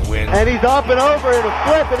signature win. And he's up and over to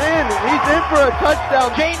flip it in. He's in for a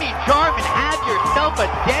touchdown. Jamie Jarman, have yourself a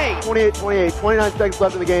day. 28-28, 29 seconds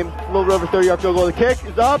left in the game. A little over 30-yard field goal. The kick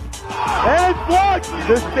is up, and it's blocked.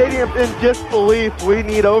 The stadium's in disbelief. We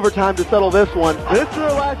need overtime to settle this one. This is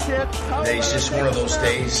our last chance. It's just one of those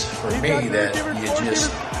days for me that you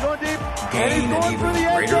just gain an even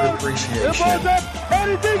greater appreciation.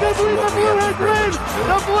 And it's incomplete. The Blue Hens win.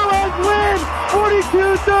 The Blue Hens win.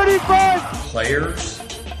 42-35. Players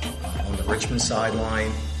on the Richmond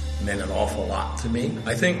sideline meant an awful lot to me.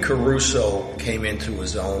 I think Caruso came into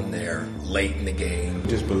his own there late in the game.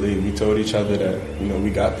 Just believe. We told each other that, we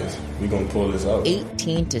got this. We're going to pull this out.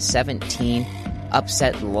 18-17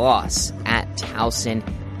 upset loss at Towson.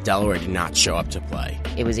 Delaware did not show up to play.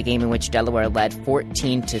 It was a game in which Delaware led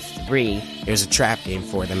 14-3. It was a trap game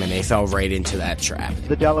for them, and they fell right into that trap.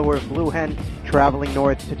 The Delaware Blue Hens traveling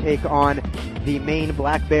north to take on the Maine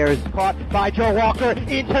Black Bears. Caught by Joe Walker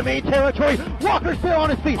into Maine territory. Walker still on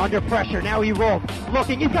his feet. Under pressure. Now he rolls.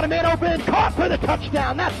 Looking. He's got a man open. Caught for the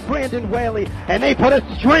touchdown. That's Brandon Whaley. And they put a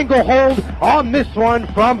stranglehold on this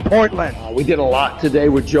one from Portland. We did a lot today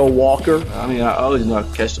with Joe Walker. I always know how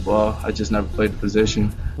to catch the ball. I just never played the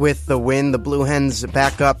position. With the win, the Blue Hens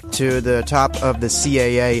back up to the top of the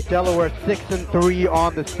CAA. Delaware 6-3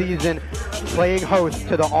 on the season, playing host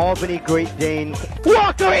to the Albany Great Danes.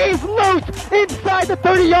 Walker is loose inside the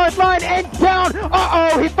 30-yard line and down.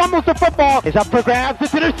 He fumbles the football. Is up for grabs.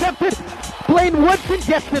 It's intercepted. Blaine Woodson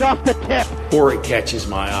gets it off the tip. Corey catches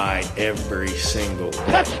my eye every single day.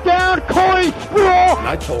 Touchdown, Corey Sproul. And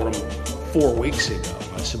I told him 4 weeks ago,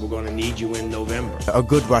 I said, we're going to need you in November. A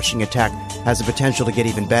good rushing attack has the potential to get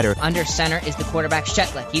even better. Under center is the quarterback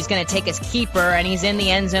Shetlick. He's going to take his keeper, and he's in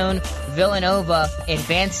the end zone. Villanova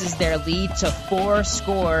advances their lead to 4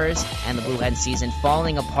 scores, and the Blue Hens season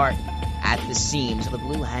falling apart at the seams. The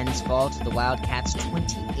Blue Hens fall to the Wildcats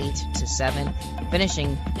 28-7,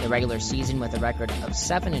 finishing the regular season with a record of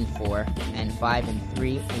 7-4 and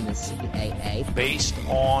 5-3 in the CAA. Based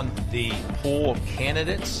on the pool of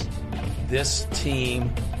candidates, this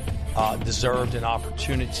team deserved an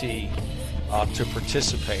opportunity to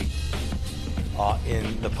participate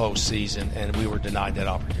in the postseason, and we were denied that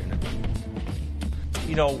opportunity.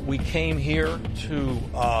 We came here to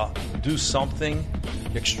do something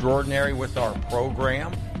extraordinary with our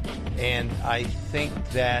program, and I think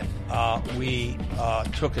that we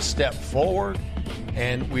took a step forward,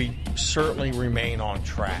 and we certainly remain on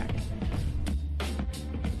track.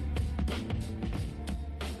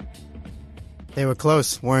 They were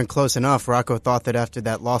close, weren't close enough. Rocco thought that after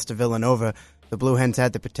that loss to Villanova, the Blue Hens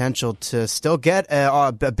had the potential to still get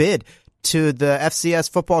a bid to the FCS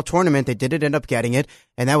football tournament. They didn't end up getting it,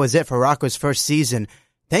 and that was it for Rocco's first season.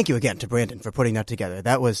 thank you again to Brandon for putting that together.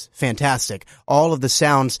 That was fantastic. All of the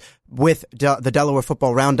sounds with the Delaware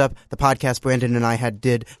Football Roundup, the podcast Brandon and I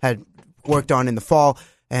had worked on in the fall,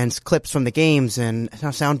 and clips from the games and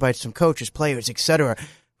sound bites from coaches, players, etc.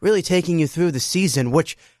 Really taking you through the season,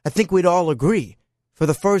 which I think we'd all agree, for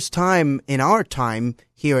the first time in our time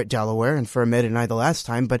here at Delaware, and for Ahmed and I the last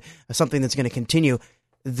time, but something that's going to continue,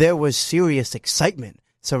 there was serious excitement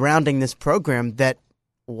surrounding this program that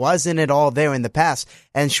wasn't at all there in the past.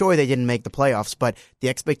 And sure, they didn't make the playoffs, but the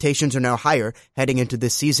expectations are now higher heading into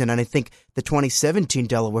this season. And I think the 2017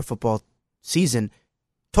 Delaware football season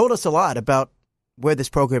told us a lot about where this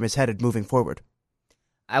program is headed moving forward.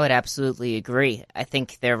 I would absolutely agree. I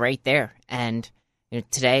think they're right there. And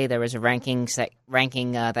today there was a ranking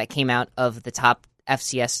that came out of the top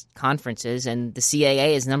FCS conferences, and the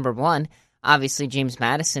CAA is number one. Obviously, James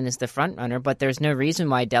Madison is the front runner, but there's no reason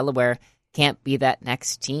why Delaware can't be that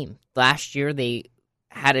next team. Last year, they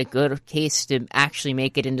had a good case to actually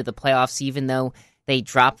make it into the playoffs, even though they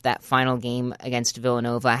dropped that final game against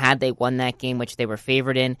Villanova. Had they won that game, which they were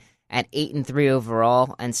favored in, at 8-3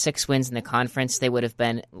 overall and 6 wins in the conference, they would have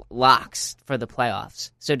been locks for the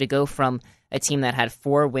playoffs. So to go from a team that had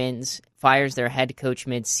 4 wins, fires their head coach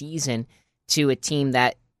mid-season, to a team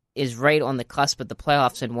that is right on the cusp of the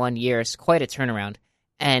playoffs in 1 year is quite a turnaround.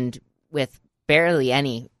 And with barely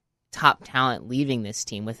any top talent leaving this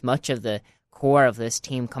team, with much of the core of this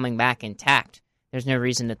team coming back intact, there's no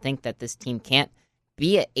reason to think that this team can't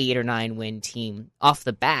be an 8 or 9 win team off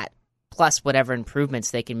the bat, plus whatever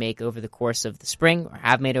improvements they can make over the course of the spring, or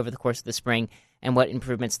have made over the course of the spring, and what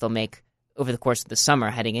improvements they'll make over the course of the summer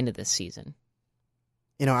heading into this season.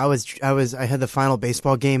 I had the final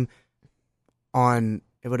baseball game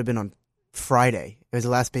it would have been on Friday. It was the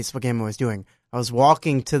last baseball game I was doing. I was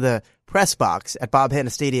walking to the press box at Bob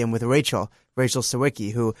Hanna Stadium with Rachel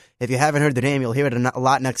Sawicki, who, if you haven't heard the name, you'll hear it a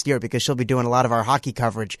lot next year because she'll be doing a lot of our hockey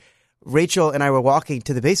coverage. Rachel and I were walking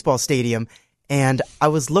to the baseball stadium, and I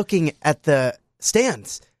was looking at the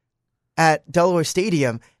stands at Delaware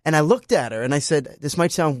Stadium, and I looked at her, and I said, this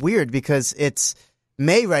might sound weird because it's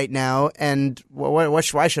May right now, and why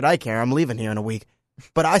should I care? I'm leaving here in a week.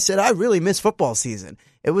 But I said, I really miss football season.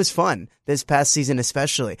 It was fun, this past season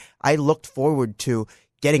especially. I looked forward to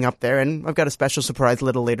getting up there, and I've got a special surprise a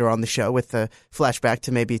little later on the show with a flashback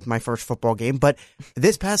to maybe my first football game. But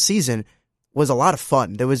this past season was a lot of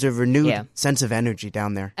fun. There was a renewed sense of energy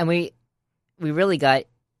down there. And we really got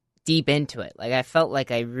deep into it. Like, I felt like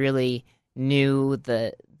I really knew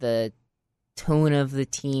the tone of the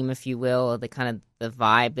team, if you will, or the kind of the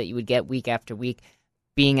vibe that you would get week after week.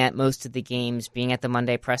 Being at most of the games, being at the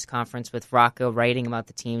Monday press conference with Rocco, writing about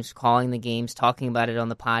the teams, calling the games, talking about it on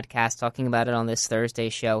the podcast, talking about it on this Thursday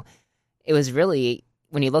show. It was really,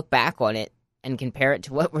 when you look back on it and compare it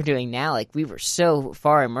to what we're doing now, like, we were so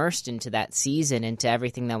far immersed into that season, into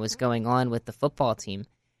everything that was going on with the football team.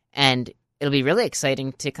 And it'll be really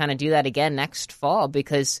exciting to kind of do that again next fall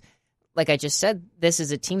because, like I just said, this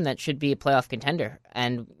is a team that should be a playoff contender.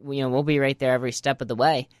 And, we'll be right there every step of the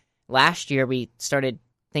way. Last year, we started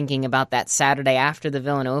thinking about that Saturday after the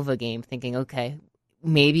Villanova game, thinking, okay,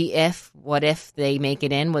 what if they make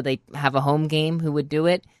it in? Would they have a home game? Who would do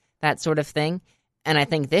it? That sort of thing. And I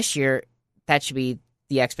think this year, that should be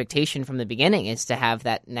the expectation from the beginning, is to have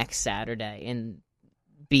that next Saturday and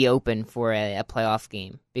be open for a playoff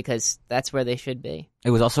game, because that's where they should be.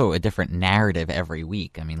 It was also a different narrative every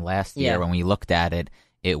week. I mean, last year when we looked at it,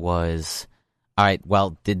 it was, all right,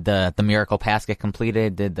 well, did the miracle pass get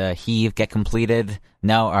completed? Did the heave get completed?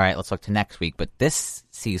 No? All right, let's look to next week. But this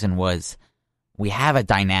season we have a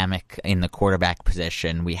dynamic in the quarterback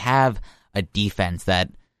position. We have a defense that,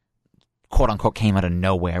 quote-unquote, came out of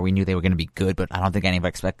nowhere. We knew they were going to be good, but I don't think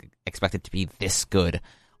anybody expected to be this good.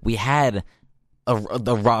 We had a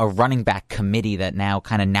running back committee that now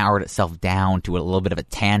kind of narrowed itself down to a little bit of a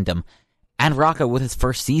tandem. And Rocco, with his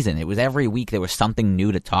first season, it was every week there was something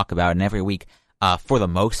new to talk about, and every week, for the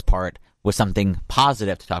most part, was something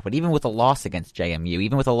positive to talk about. Even with a loss against JMU,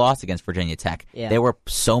 even with a loss against Virginia Tech, there were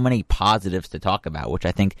so many positives to talk about, which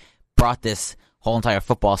I think brought this whole entire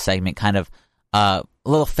football segment kind of a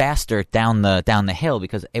little faster down the hill,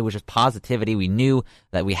 because it was just positivity. We knew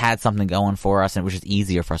that we had something going for us, and it was just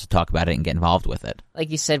easier for us to talk about it and get involved with it. Like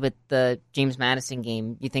you said with the James Madison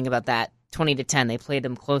game, you think about that 20-10. They played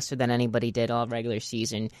them closer than anybody did all regular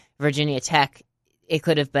season. Virginia Tech, it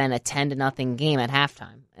could have been a 10-0 game at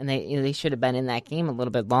halftime, and they should have been in that game a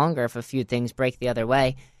little bit longer if a few things break the other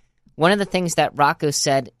way. One of the things that Rocco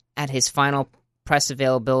said at his final press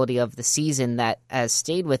availability of the season that has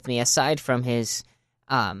stayed with me, aside from his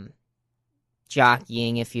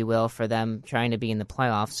jockeying, if you will, for them trying to be in the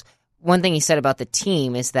playoffs, one thing he said about the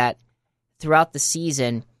team is that throughout the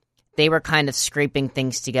season, they were kind of scraping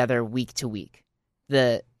things together week to week.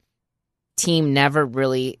 The team never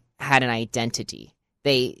really had an identity.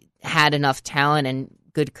 They had enough talent and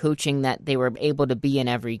good coaching that they were able to be in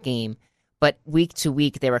every game. But week to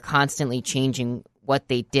week, they were constantly changing what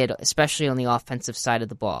they did, especially on the offensive side of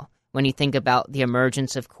the ball. When you think about the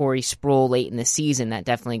emergence of Corey Sproul late in the season, that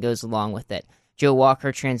definitely goes along with it. Joe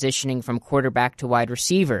Walker transitioning from quarterback to wide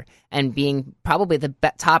receiver and being probably the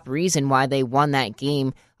top reason why they won that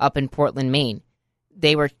game up in Portland, Maine.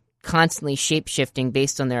 They were constantly shape-shifting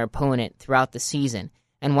based on their opponent throughout the season.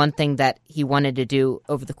 And one thing that he wanted to do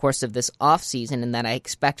over the course of this offseason, and that I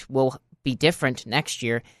expect will be different next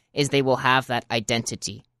year, is they will have that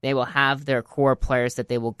identity. They will have their core players that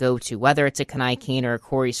they will go to, whether it's a Kenai Kane or a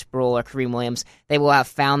Corey Sproul or Kareem Williams. They will have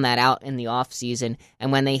found that out in the offseason,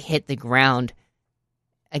 and when they hit the ground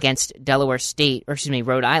against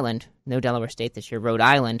Rhode Island, no Delaware State this year, Rhode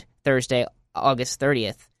Island, Thursday, August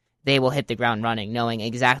 30th, they will hit the ground running, knowing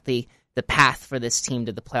exactly the path for this team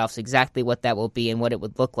to the playoffs, exactly what that will be and what it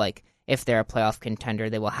would look like if they're a playoff contender.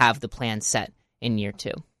 They will have the plan set in year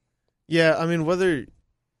 2. Yeah, I mean, whether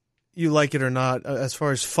you like it or not, as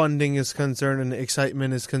far as funding is concerned and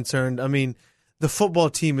excitement is concerned, I mean, the football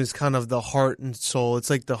team is kind of the heart and soul. It's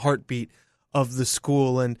like the heartbeat of the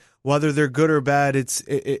school, and whether they're good or bad, it's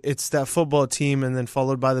that football team and then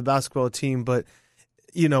followed by the basketball team. But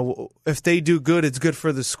you know, if they do good, it's good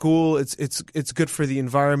for the school. It's good for the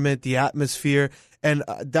environment, the atmosphere, and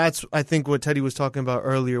that's, I think, what Teddy was talking about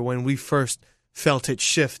earlier when we first felt it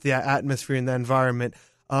shift, the atmosphere and the environment.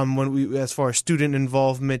 When we, as far as student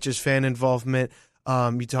involvement, just fan involvement,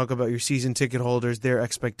 you talk about your season ticket holders, their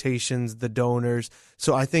expectations, the donors.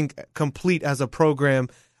 So I think complete as a program,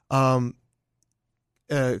 I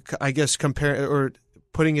guess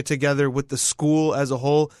putting it together with the school as a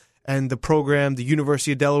whole and the program, the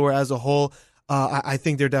University of Delaware as a whole, I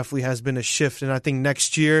think there definitely has been a shift. And I think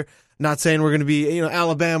next year, not saying we're going to be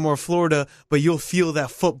Alabama or Florida, but you'll feel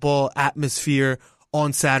that football atmosphere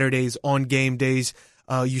on Saturdays, on game days.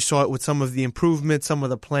 You saw it with some of the improvements, some of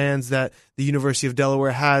the plans that the University of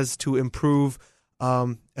Delaware has to improve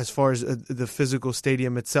as far as the physical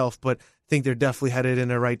stadium itself. But I think they're definitely headed in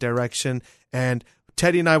the right direction. And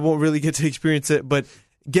Teddy and I won't really get to experience it, but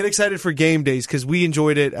get excited for game days because we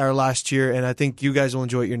enjoyed it our last year, and I think you guys will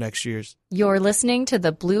enjoy it your next years. You're listening to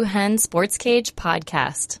the Blue Hen Sports Cage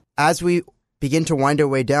podcast. As we begin to wind our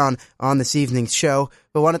way down on this evening's show,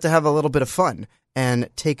 we wanted to have a little bit of fun and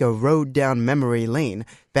take a road down memory lane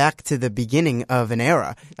back to the beginning of an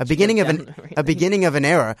era, a beginning of an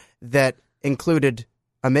era that included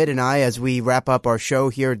Amit and I as we wrap up our show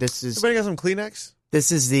here. Everybody got some Kleenex?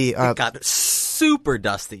 This is the it got super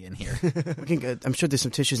dusty in here. I'm sure there's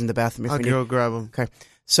some tissues in the bathroom. I'll go grab them. Okay,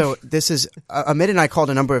 so this is Amit and I called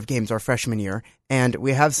a number of games our freshman year, and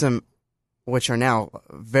we have some, which are now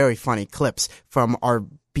very funny clips from our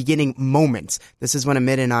beginning moments. This is when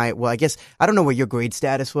Amit and I, well, I guess, I don't know what your grade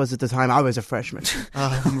status was at the time. I was a freshman.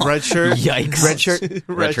 Red shirt? Yikes. Red shirt?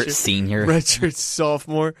 Red shirt senior. Red shirt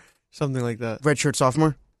sophomore? Something like that. Red shirt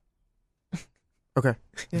sophomore? Okay.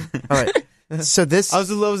 Yeah. All right. So this... I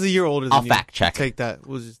was a year older than I'll you. fact check. Take that.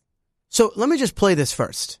 So let me just play this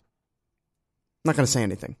first. I'm not going to say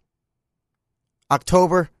anything.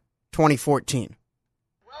 October 2014.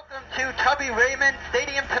 Welcome to Tubby Raymond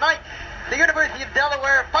Stadium tonight. The University of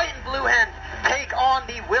Delaware Fighting Blue Hens take on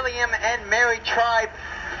the William and Mary Tribe.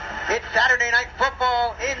 It's Saturday Night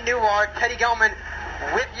Football in Newark. Teddy Gelman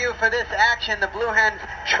with you for this action. The Blue Hens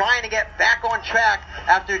trying to get back on track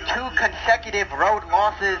after 2 consecutive road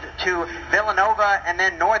losses to Villanova and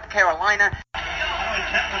then North Carolina.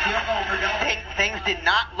 Things did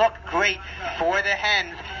not look great for the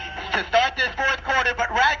Hens to start this fourth quarter, but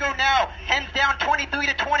Rago now, Hens down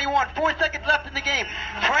 23-21, 4 seconds left in the game.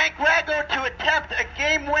 Frank Rago to attempt a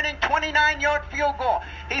game-winning 29-yard field goal.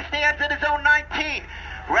 He stands at his own 19.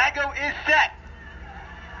 Rago is set.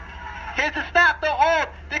 Here's the snap, the hold,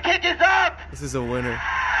 the kick is up. This is a winner.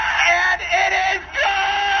 And it is good!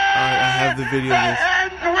 I have the video of this. The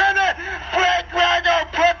Hens win it. Frank Rago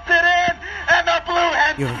puts it in, and the Blue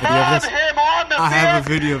Hens mob him on the field. I have a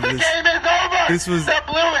video of the this. Game is over. This was the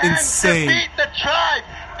Blue Hens insane. Defeat the Tribe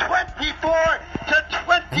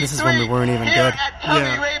 24-23. And this is when we weren't even good.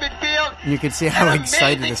 Yeah. And you can see how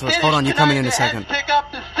excited this was. Hold on, you're coming in a second. Pick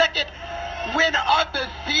up the second win of the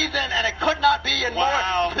season, and it could not be in more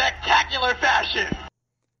spectacular fashion.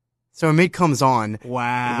 So Amit comes on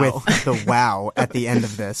with the wow at the end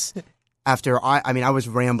of this. After I was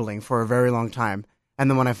rambling for a very long time, and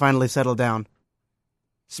then when I finally settled down,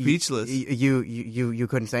 speechless. You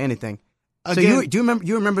couldn't say anything, Again, do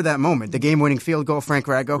you remember that moment, the game-winning field goal, Frank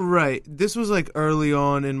Rago? Right. This was like early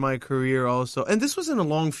on in my career also. And this wasn't a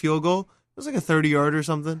long field goal. It was like a 30-yard or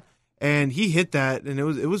something. And he hit that, and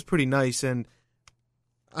it was pretty nice. And,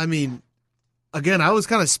 I mean, again, I was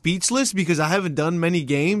kind of speechless because I haven't done many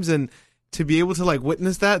games, and to be able to, like,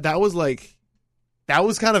 witness that was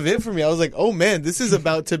kind of it for me. I was like, oh, man, this is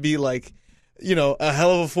about to be, like, you know, a hell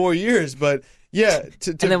of a 4 years. But, yeah.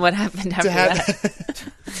 And then what happened after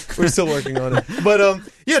that? We're still working on it. But,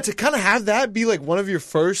 yeah, to kind of have that be, like, one of your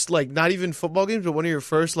first, like, not even football games, but one of your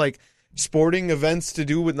first, like, sporting events to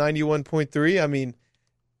do with 91.3, I mean,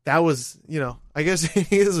 that was, you know, I guess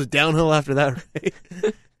it was downhill after that, right?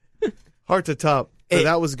 Hard to top. But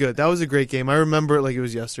that was good. That was a great game. I remember it like it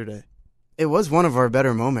was yesterday. It was one of our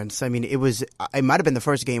better moments. I mean, it might have been the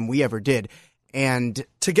first game we ever did. And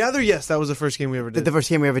together, yes, that was the first game we ever did. The first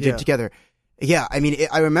game we ever did together. Yeah, I mean,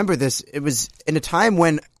 I remember this. It was in a time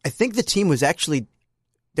when I think the team was actually,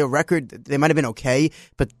 their record, they might have been okay,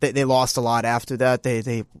 but they lost a lot after that.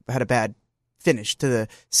 They had a bad finish to the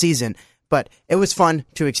season. But it was fun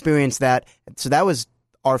to experience that. So that was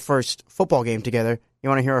our first football game together. You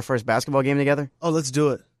want to hear our first basketball game together? Oh, let's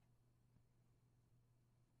do it.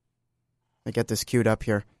 I get this queued up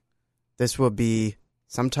here. This will be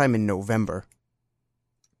sometime in November.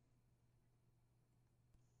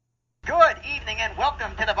 Good evening and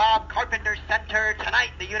welcome to the Bob Carpenter Center.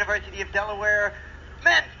 Tonight, the University of Delaware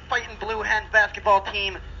men's Fighting Blue Hens basketball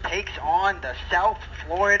team takes on the South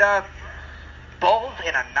Florida Bulls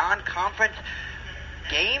in a non-conference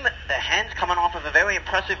game. The Hens coming off of a very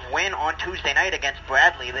impressive win on Tuesday night against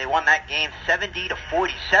Bradley. They won that game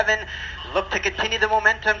 70-47. Look to continue the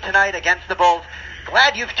momentum tonight against the Bulls.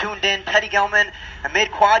 Glad you've tuned in. Teddy Gelman, Amid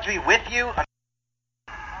Quadri with you.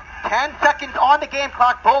 10 seconds on the game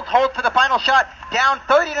clock. Bulls hold for the final shot. Down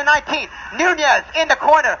 30-19. Nunez in the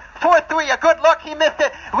corner. 4-3. A good look. He missed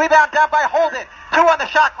it. Rebound down by Holden. 2 on the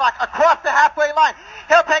shot clock. Across the halfway line.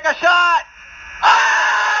 He'll take a shot.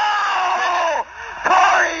 Oh!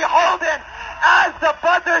 Corey Holden as the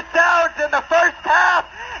buzzer sounds in the first half,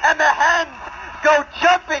 and the Hens go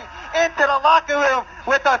jumping into the locker room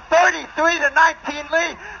with a 33-19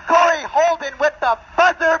 lead. Corey Holden with the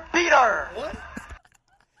buzzer beater. What?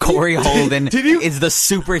 Corey Holden is the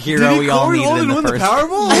superhero we all needed in the first.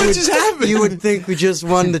 Powerball? What just happened? You would think we just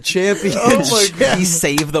won the championship. Oh my God. He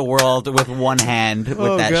saved the world with one hand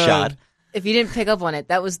with that shot. If you didn't pick up on it,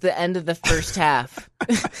 that was the end of the first half.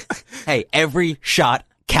 Hey, every shot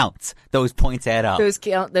counts. Those points add up. Those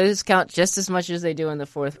count just as much as they do in the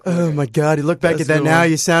fourth quarter. Oh my God! You look back at that now,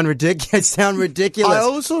 you sound ridiculous. I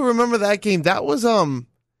also remember that game. That was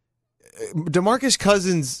DeMarcus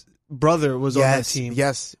Cousins' brother was on that team.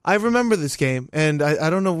 Yes, I remember this game, and I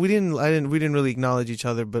don't know. We didn't really acknowledge each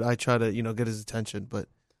other, but I try to get his attention. But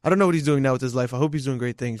I don't know what he's doing now with his life. I hope he's doing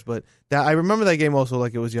great things. But I remember that game also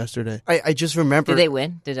like it was yesterday. I just remember. Did they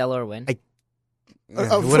win? Did Delaware win? It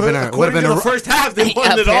would have been the first half. They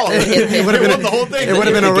won it all. It would have been the whole thing. It would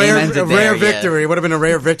have been a rare victory. It would have been a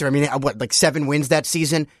rare victory. I mean, like 7 wins that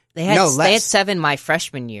season? They had less. They had 7 my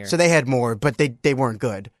freshman year. So they had more, but they weren't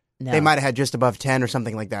good. No. They might have had just above 10 or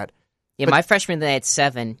something like that. Yeah, my freshman they had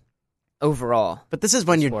 7 overall. But this is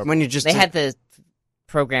when you just they had the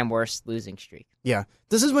program worst losing streak. Yeah,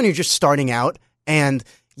 this is when you're just starting out and.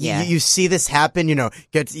 Yeah. You see this happen, you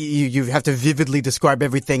have to vividly describe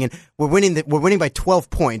everything, and we're winning by 12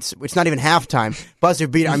 points. It's not even halftime. Buzzer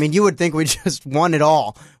beater. I mean, you would think we just won it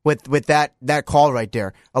all with that call right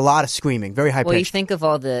there. A lot of screaming, very high pitched. Well, you think of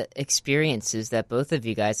all the experiences that both of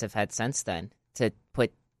you guys have had since then to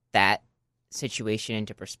put that situation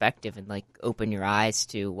into perspective and like open your eyes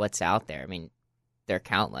to what's out there. I mean, they're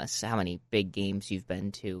countless. How many big games you've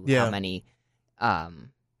been to? Yeah. How many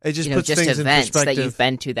it just puts things events in perspective that you've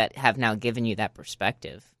been to that have now given you that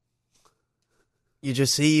perspective. You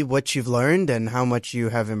just see what you've learned and how much you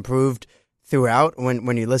have improved throughout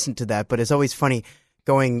when you listen to that. But it's always funny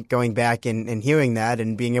going back and hearing that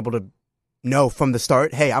and being able to know from the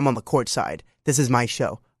start, hey, I'm on the court side. This is my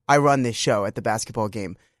show. I run this show at the basketball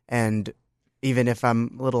game. And even if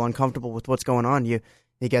I'm a little uncomfortable with what's going on, you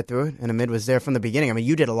get through it. And Amid was there from the beginning. I mean,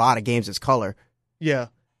 you did a lot of games as color. Yeah.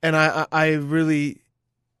 And I really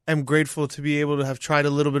am grateful to be able to have tried a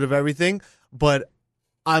little bit of everything, but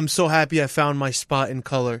I'm so happy I found my spot in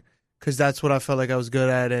color because that's what I felt like I was good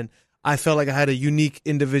at, and I felt like I had a unique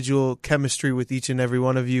individual chemistry with each and every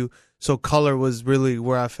one of you, so color was really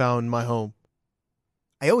where I found my home.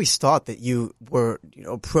 I always thought that you were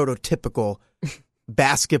prototypical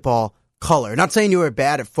basketball color. Not saying you were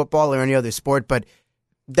bad at football or any other sport, but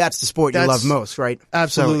that's the sport you love most, right?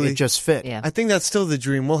 Absolutely. So it just fit. Yeah. I think that's still the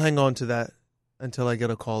dream. We'll hang on to that until I get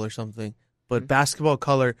a call or something. but basketball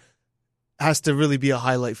color has to really be a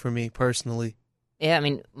highlight for me personally. Yeah, I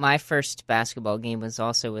mean, my first basketball game was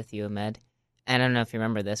also with you, Ahmed. And I don't know if you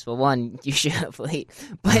remember this, but one, you showed up late.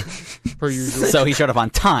 But per usual. So he showed up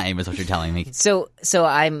on time, is what you're telling me. So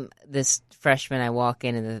I'm this freshman. I walk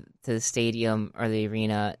into the stadium or the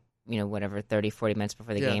arena, whatever, 30, 40 minutes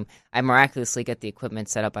before the game. I miraculously get the equipment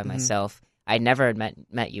set up by myself. I never had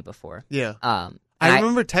met you before. Yeah. I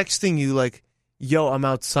remember texting you like, "Yo, I'm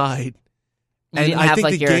outside." You didn't have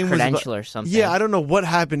like your credential or something. Yeah, I don't know what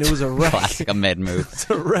happened. It was a wreck. Classic Ahmed move. It's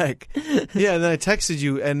a wreck. Yeah, and then I texted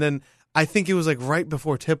you, and then I think it was like right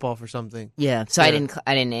before tip-off or something. Yeah, so I didn't.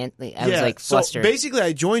 I was like flustered. So basically,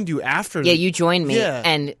 I joined you after. Yeah, you joined me, yeah.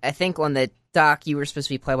 And I think on the doc you were supposed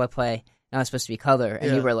to be play-by-play, and I was supposed to be color,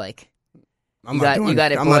 and you were like, I'm not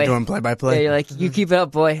doing play-by-play. Yeah, you're like, you keep it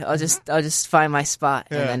up, boy. I'll just find my spot,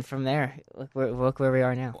 and then from there, look where we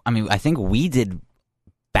are now. I mean, I think we did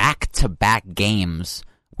back-to-back games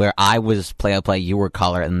where I was play-by-play, you were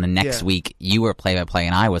color, and the next week you were play-by-play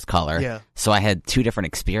and I was color. Yeah. So I had two different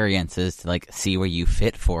experiences to like see where you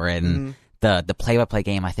fit for it. And the play-by-play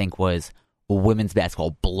game I think was a women's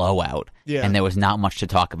basketball blowout. Yeah. And there was not much to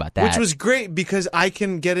talk about that. Which was great because I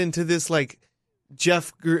can get into this like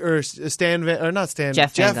Jeff Van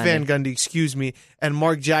Gundy, excuse me, and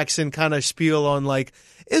Mark Jackson kind of spiel on like,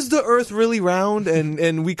 is the Earth really round?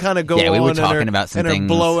 And we kind of go on we were talking about some things.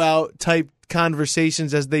 Blowout type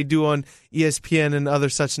conversations as they do on ESPN and other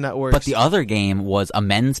such networks. But the other game was a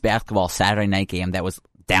men's basketball Saturday night game that was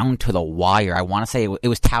down to the wire. I want to say it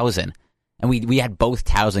was Towson. And we had both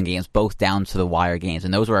Towson games, both down to the wire games.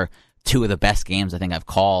 And those were two of the best games I think I've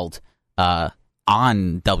called on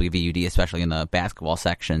WVUD, especially in the basketball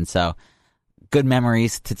section. So good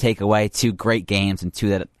memories to take away. Two great games, and two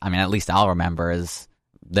that, I mean, at least I'll remember. Is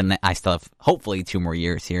then I still have hopefully 2 more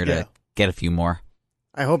years here to get a few more.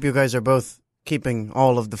 I hope you guys are both keeping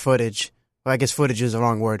all of the footage. Well, I guess footage is the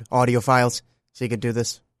wrong word. Audio files, so you could do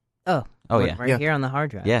this. Oh yeah. Right here on the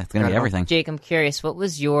hard drive. Yeah, it's going to be everything. Jake, I'm curious, what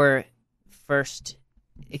was your first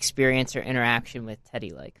experience or interaction with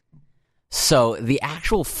Teddy like? So the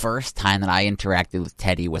actual first time that I interacted with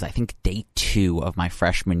Teddy was, I think, day 2 of my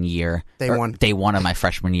freshman year. Day 1 of my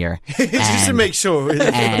freshman year. Just to make sure.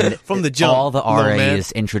 And from the jump. All the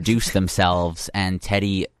RAs introduced themselves, and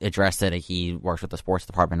Teddy addressed it. He works with the sports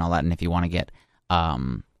department and all that, and if you want to get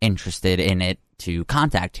interested in it, to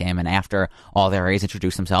contact him. And after all the RAs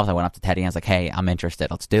introduced themselves, I went up to Teddy and I was like, hey, I'm interested.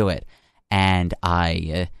 Let's do it. And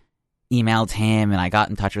I emailed him and I got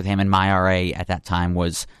in touch with him, and my RA at that time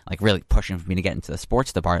was like really pushing for me to get into the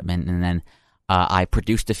sports department. And then I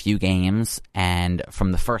produced a few games, and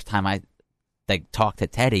from the first time I talked to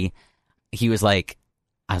Teddy, he was like,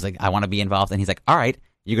 I was like, I want to be involved. And he's like, all right,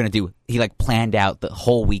 you're going to do, he like planned out the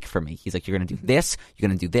whole week for me. He's like, you're going to do this, you're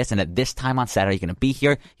going to do this, and at this time on Saturday, you're going to be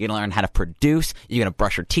here, you're going to learn how to produce, you're going to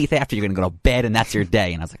brush your teeth after, you're going to go to bed, and that's your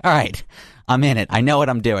day. And I was like, all right, I'm in it. I know what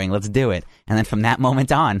I'm doing. Let's do it. And then from that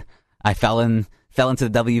moment on, I fell into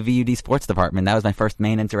the WVUD sports department. That was my first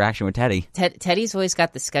main interaction with Teddy. Teddy's always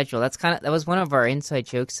got the schedule. That was one of our inside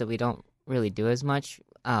jokes that we don't really do as much.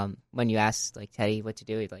 When you ask like Teddy what to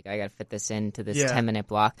do, he's like, I got to fit this into this 10-minute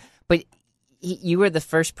block. But you were the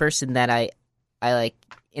first person that I like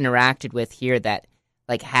interacted with here that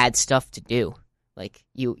like had stuff to do. Like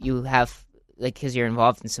you have, like, because you're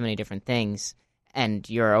involved in so many different things, and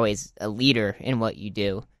you're always a leader in what you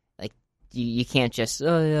do. You can't just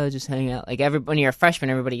just hang out. Like when you're a freshman,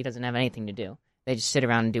 everybody doesn't have anything to do. They just sit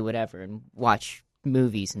around and do whatever and watch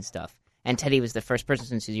movies and stuff. And Teddy was the first person,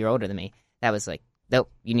 since he's a year older than me, that was like, nope,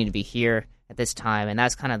 you need to be here at this time. And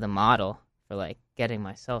that's kind of the model for like getting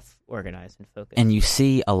myself organized and focused. And you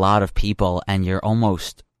see a lot of people, and you're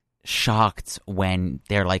almost shocked when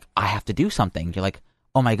they're like, I have to do something. You're like,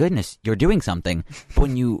 oh my goodness, you're doing something. But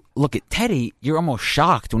when you look at Teddy, you're almost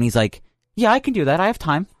shocked when he's like, yeah, I can do that. I have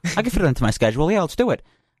time. I can fit it into my schedule. Yeah, let's do it.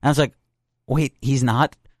 And I was like, wait, he's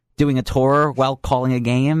not doing a tour while calling a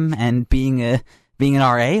game and being an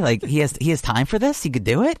RA? Like, he has time for this? He could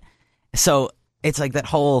do it? So it's like that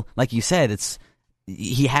whole, like you said,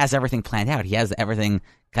 he has everything planned out. He has everything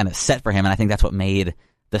kind of set for him, and I think that's what made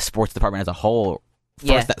the sports department as a whole.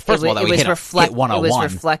 First of all, that we hit 101. It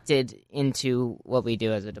was reflected into what we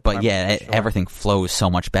do as a department. But yeah, everything flows so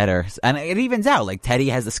much better. And it evens out. Like, Teddy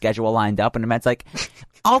has the schedule lined up, and Ahmed's like,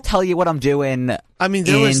 I'll tell you what I'm doing. I mean,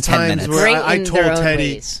 there was times where I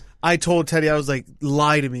told Teddy, I was like,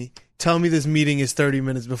 lie to me. Tell me this meeting is 30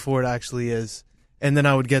 minutes before it actually is. And then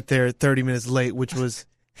I would get there 30 minutes late, which was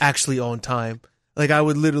actually on time. Like, I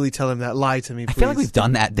would literally tell him that. Lie to me, please. I feel like we've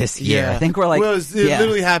done that this year. Yeah. I think we're like... Well, it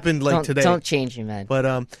literally happened like today. Don't change him, man. But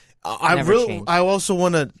I also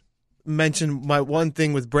want to mention my one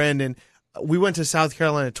thing with Brandon. We went to South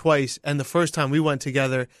Carolina twice, and the first time we went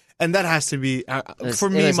together, and that has to be, for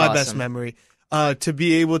me, my best memory. To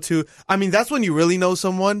be able to, I mean, that's when you really know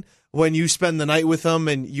someone, when you spend the night with them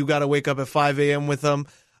and you got to wake up at 5 a.m. with them.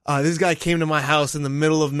 This guy came to my house in the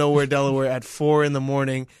middle of nowhere, Delaware, at 4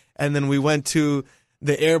 a.m, and then we went to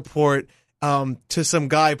the airport to some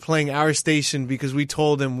guy playing our station because we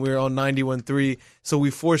told him we're on 91.3, so we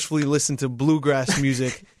forcefully listened to bluegrass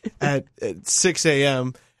music at 6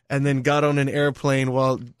 a.m., and then got on an airplane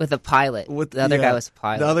with a pilot. The other guy was a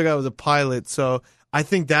pilot. The other guy was a pilot. So I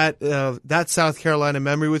think that that South Carolina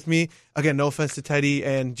memory with me, again, no offense to Teddy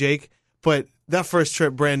and Jake, but that first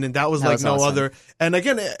trip, Brandon, that was like no awesome. Other. And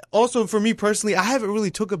again, also for me personally, I haven't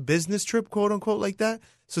really took a business trip, quote unquote, like that.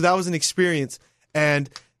 So that was an experience. And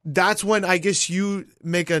that's when I guess you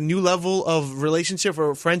make a new level of relationship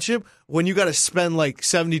or friendship when you got to spend like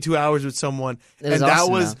 72 hours with someone. And that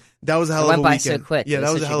was a hell of a weekend. So quick. Yeah,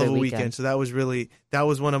 that was a hell of a weekend. So that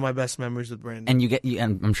was one of my best memories with Brandon. And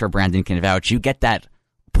and I'm sure Brandon can vouch, you get that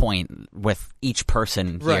point with each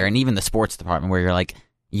person here, Right. and even the sports department, where you're like,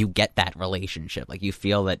 you get that relationship. Like, you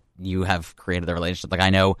feel that you have created the relationship. Like, I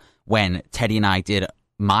know when Teddy and I did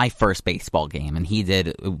my first baseball game, and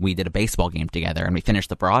we did a baseball game together, and we finished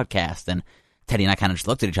the broadcast, and Teddy and I kind of just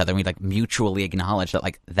looked at each other, and we like mutually acknowledged that,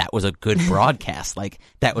 like, that was a good broadcast. Like,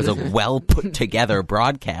 that was a well put together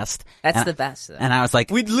broadcast. That's the best, though. And I was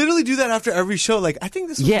like, we'd literally do that after every show. Like, I think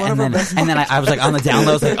this was one of our best. And then I was like on the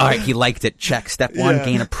downloads, like, all right, he liked it. Check. Step 1, Yeah.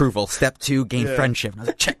 gain approval. Step 2, gain friendship. And I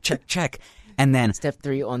was like, check. And then Step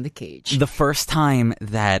 3, on the cage. the first time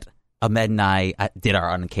that Ahmed and I did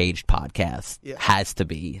our Uncaged podcast has to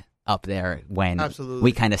be up there when Absolutely.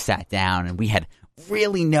 we kind of sat down and we had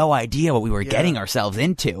really no idea what we were getting ourselves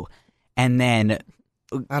into. And then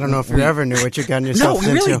I don't know if you ever knew what you got yourself into.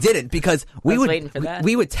 No, we really didn't, because we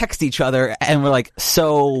would text each other and we're like,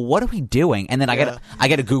 so what are we doing? And then I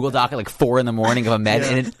get a Google Doc at like 4 a.m. of Ahmed,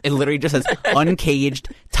 and it literally just says Uncaged,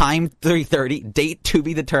 time 3:30, date to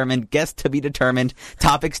be determined, guest to be determined,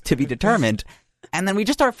 topics to be determined. And then we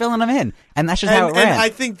just start filling them in, and that's just how it ran. And I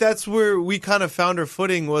think that's where we kind of found our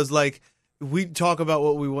footing, was like, we talk about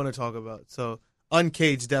what we want to talk about. So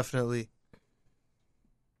Uncaged, definitely.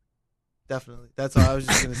 That's all I was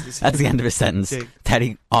just going to say. That's the end of his sentence.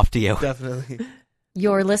 Teddy, off to you. Definitely.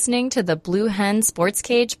 You're listening to the Blue Hen Sports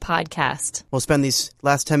Cage podcast. We'll spend these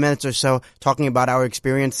last 10 minutes or so talking about our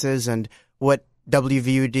experiences and what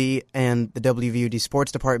WVUD and the WVUD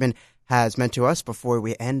Sports Department has meant to us before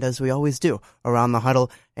we end, as we always do, around the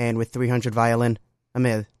huddle. And with 300 Violin,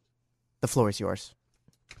 Ahmed, the floor is yours.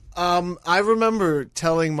 I remember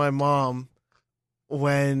telling my mom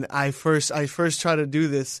when I first tried to do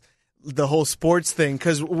this, the whole sports thing,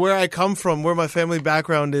 because where I come from, where my family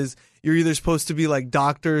background is, you're either supposed to be like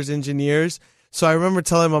doctors, engineers. So I remember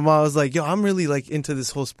telling my mom, I was like, yo, I'm really like into this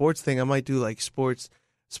whole sports thing. I might do like sports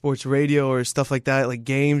radio or stuff like that, like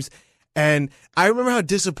games. And I remember how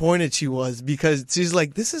disappointed she was, because she's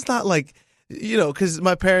like, this is not like, you know, because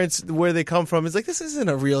my parents, where they come from, is like, this isn't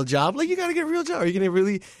a real job. Like, you got to get a real job. Are you going to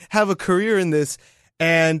really have a career in this?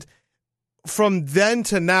 And from then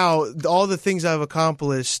to now, all the things I've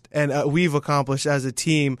accomplished and we've accomplished as a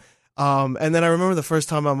team. And then I remember the first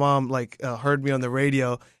time my mom heard me on the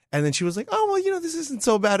radio, and then she was like, "Oh, well, you know, this isn't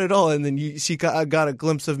so bad at all." And then she got a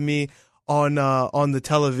glimpse of me on the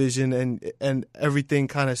television, and everything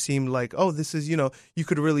kind of seemed like, oh, this is, you know, you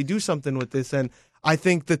could really do something with this. And I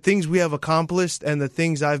think the things we have accomplished and the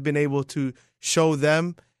things I've been able to show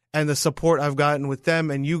them and the support I've gotten with them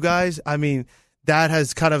and you guys, I mean, that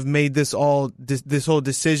has kind of made this whole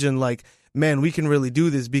decision like, man, we can really do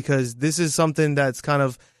this, because this is something that's kind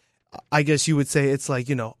of, I guess you would say, it's like,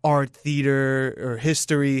 you know, art, theater, or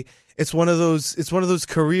history. It's one of those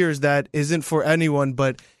careers that isn't for anyone,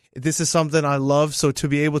 but this is something I love. So to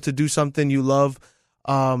be able to do something you love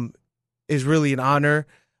is really an honor.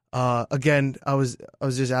 Again, I was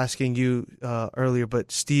just asking you earlier,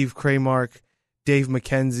 but Steve Kramark, Dave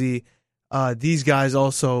McKenzie, these guys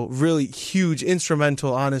also really huge,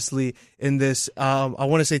 instrumental, honestly, in this. I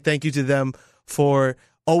want to say thank you to them for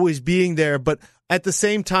always being there. But at the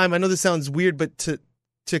same time, I know this sounds weird, but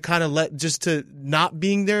to kind of to not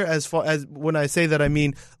being there, as far as when I say that, I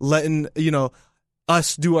mean letting, you know,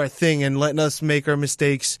 us do our thing and letting us make our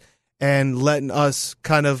mistakes and letting us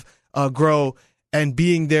kind of grow, and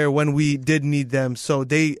being there when we did need them. So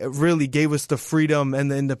they really gave us the freedom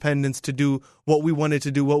and the independence to do what we wanted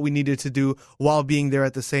to do, what we needed to do, while being there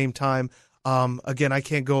at the same time. Again, I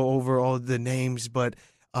can't go over all the names, but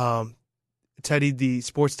Teddy, the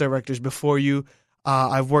sports directors before you,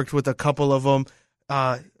 I've worked with a couple of them.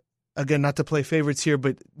 again, not to play favorites here,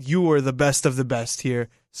 but you were the best of the best here.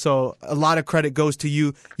 So a lot of credit goes to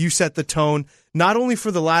you. You set the tone, not only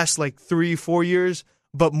for the last 3-4 years,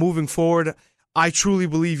 but moving forward. I truly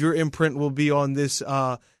believe your imprint will be on this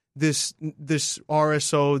this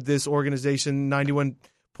RSO, this organization, 91.3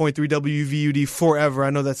 WVUD forever. I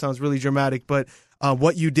know that sounds really dramatic, but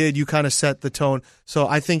what you did, you kind of set the tone. So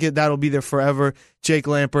I think that'll be there forever. Jake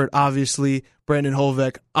Lampert, obviously. Brandon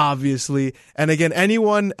Holveck, obviously. And again,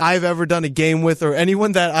 anyone I've ever done a game with, or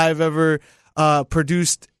anyone that I've ever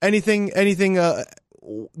produced anything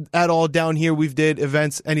at all down here, we've did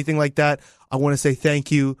events, anything like that, I want to say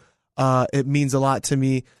thank you. It means a lot to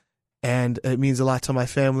me, and it means a lot to my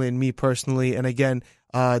family and me personally. And again,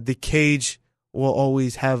 the cage will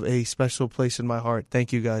always have a special place in my heart.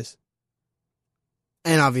 Thank you, guys.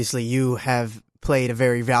 And obviously, you have played a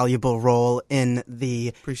very valuable role in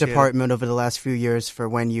the department over the last few years for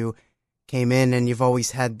when you came in, and you've always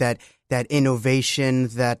had that innovation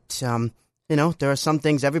that, there are some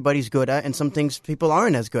things everybody's good at and some things people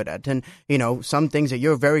aren't as good at. And, some things that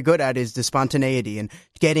you're very good at is the spontaneity and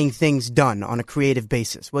getting things done on a creative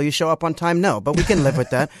basis. Will you show up on time? No, but we can live with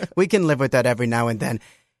that. We can live with that every now and then.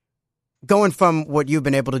 Going from what you've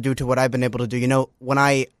been able to do to what I've been able to do, when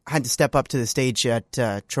I had to step up to the stage at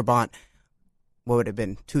Trabant, what would it have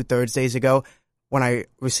been, 2 Thursdays ago, when I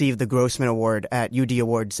received the Grossman Award at UD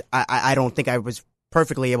Awards, I don't think I was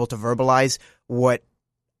perfectly able to verbalize what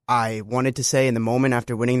I wanted to say in the moment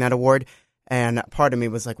after winning that award. And part of me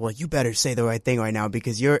was like, well, you better say the right thing right now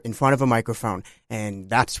because you're in front of a microphone and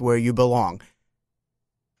that's where you belong.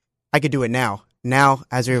 I could do it now. Now,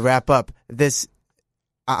 as we wrap up,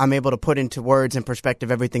 I'm able to put into words and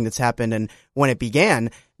perspective everything that's happened. And when it began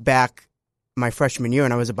back my freshman year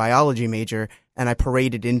and I was a biology major and I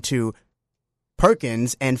paraded into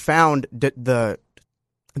Perkins and found the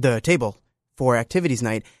table for activities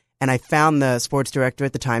night, and I found the sports director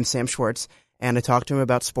at the time, Sam Schwartz, and I talked to him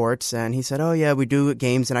about sports, and he said, oh yeah, we do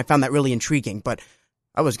games, and I found that really intriguing, but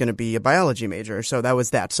I was going to be a biology major, so that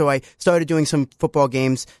was that. So I started doing some football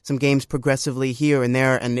games, some games progressively here and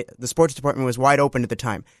there, and the sports department was wide open at the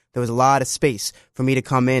time. There was a lot of space for me to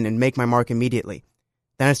come in and make my mark immediately.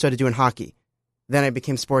 Then I started doing hockey. Then I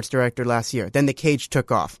became sports director last year. Then the cage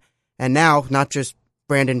took off. And now, not just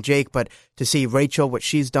Brandon, Jake, but to see Rachel, what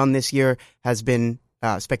she's done this year has been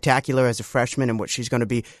spectacular as a freshman and what she's going to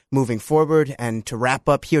be moving forward. And to wrap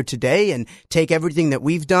up here today and take everything that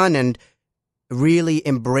we've done and really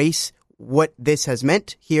embrace what this has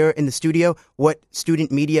meant here in the studio, what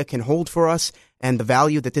student media can hold for us, and the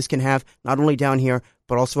value that this can have, not only down here,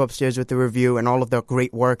 but also upstairs with the review and all of the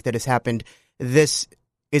great work that has happened. This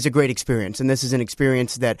is a great experience, and this is an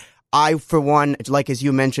experience that I, for one, like as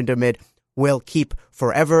you mentioned, Omid, will keep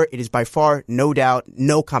forever. It is by far, no doubt,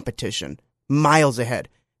 no competition, miles ahead,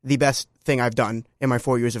 the best thing I've done in my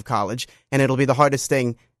 4 years of college, and it'll be the hardest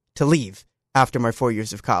thing to leave after my 4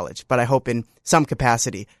 years of college. But I hope in some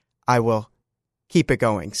capacity I will keep it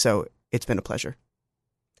going. So it's been a pleasure.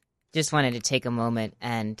 Just wanted to take a moment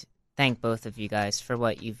and thank both of you guys for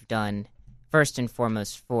what you've done, first and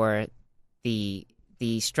foremost for the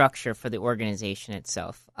structure for the organization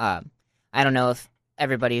itself. I don't know if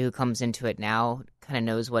everybody who comes into it now kind of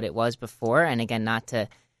knows what it was before, and again, not to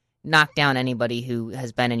knock down anybody who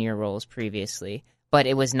has been in your roles previously, but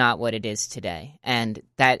it was not what it is today, and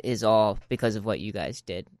that is all because of what you guys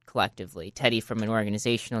did collectively. Teddy from an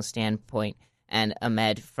organizational standpoint, and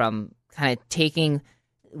Ahmed from kind of taking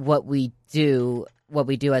what we do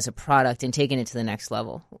as a product and taking it to the next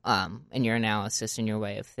level, in your analysis and your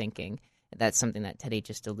way of thinking. That's something that Teddy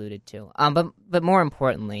just alluded to. But more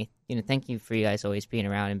importantly, thank you for you guys always being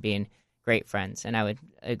around and being great friends. And I would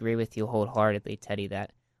agree with you wholeheartedly, Teddy,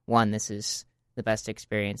 that one, this is the best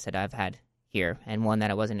experience that I've had here, and one that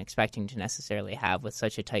I wasn't expecting to necessarily have with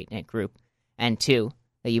such a tight-knit group. And two,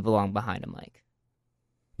 that you belong behind a mic.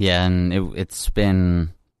 Yeah, and it's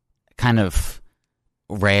been kind of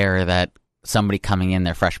rare that somebody coming in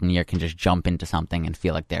their freshman year can just jump into something and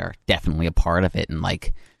feel like they're definitely a part of it, and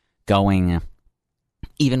going,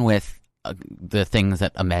 even with the things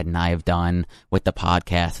that Ahmed and I have done with the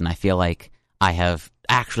podcast, and I feel like I have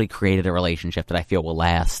actually created a relationship that I feel will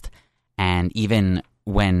last. And even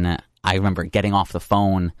when I remember getting off the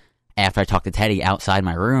phone after I talked to Teddy outside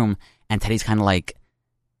my room, and Teddy's kind of like,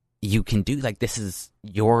 you can do, this is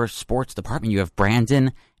your sports department. You have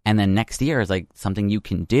Brandon, and then next year is something you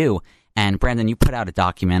can do. And Brandon, you put out a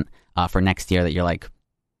document for next year that you're like,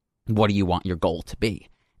 what do you want your goal to be?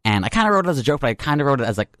 And I kind of wrote it as a joke, but I kind of wrote it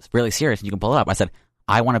as really serious, and you can pull it up. I said,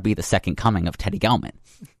 I want to be the second coming of Teddy Gelman.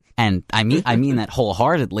 And I mean that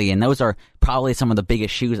wholeheartedly, and those are probably some of the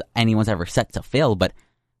biggest shoes anyone's ever set to fill. But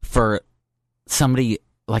for somebody,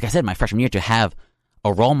 like I said, my freshman year, to have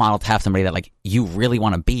a role model, to have somebody that like you really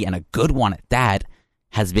want to be, and a good one at that,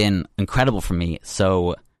 has been incredible for me.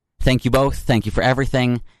 So thank you both. Thank you for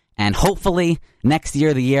everything. And hopefully next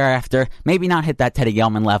year, the year after, maybe not hit that Teddy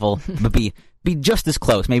Gelman level, but be just as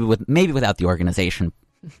close, maybe without the organization.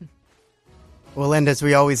 We'll end as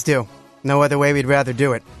we always do. No other way we'd rather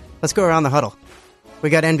do it. Let's go around the huddle. We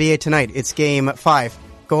got NBA tonight. It's Game 5.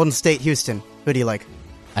 Golden State, Houston. Who do you like?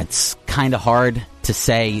 It's kind of hard to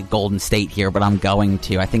say Golden State here, but I'm going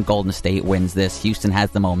to. I think Golden State wins this. Houston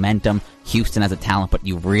has the momentum. Houston has a talent, but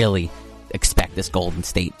you really expect this Golden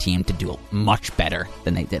State team to do much better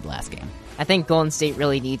than they did last game. I think Golden State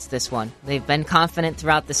really needs this one. They've been confident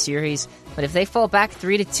throughout the series, but if they fall back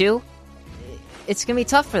 3-2, it's going to be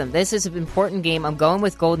tough for them. This is an important game. I'm going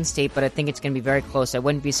with Golden State, but I think it's going to be very close. I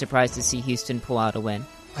wouldn't be surprised to see Houston pull out a win.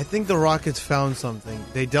 I think the Rockets found something.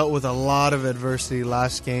 They dealt with a lot of adversity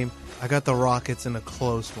last game. I got the Rockets in a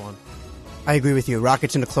close one. I agree with you.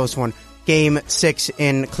 Rockets in a close one. Game 6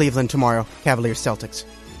 in Cleveland tomorrow. Cavaliers-Celtics.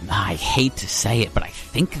 I hate to say it, but I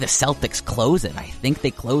think the Celtics close it. I think they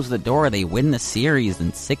close the door. They win the series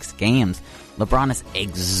in 6 games. LeBron is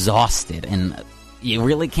exhausted, and you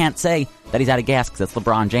really can't say that he's out of gas because it's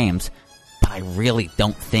LeBron James, but I really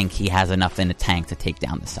don't think he has enough in the tank to take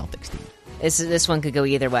down the Celtics team. This one could go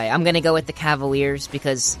either way. I'm going to go with the Cavaliers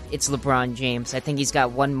because it's LeBron James. I think he's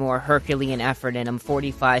got one more Herculean effort in him,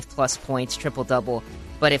 45-plus points, triple-double.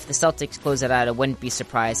 But if the Celtics close it out, I wouldn't be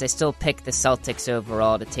surprised. I still pick the Celtics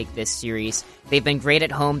overall to take this series. They've been great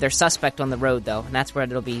at home. They're suspect on the road, though, and that's where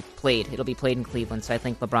it'll be played. It'll be played in Cleveland, so I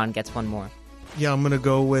think LeBron gets one more. Yeah, I'm going to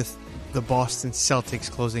go with the Boston Celtics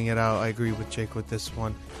closing it out. I agree with Jake with this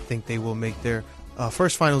one. I think they will make their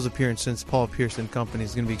first finals appearance since Paul Pierce and company.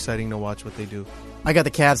 It's going to be exciting to watch what they do. I got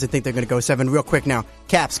the Cavs. I think they're going to go 7. Real quick now.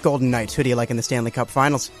 Caps, Golden Knights. Who do you like in the Stanley Cup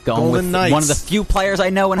Finals? Going with one of the few players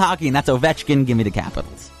I know in hockey, and that's Ovechkin. Give me the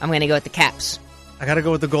Capitals. I'm going to go with the Caps. I got to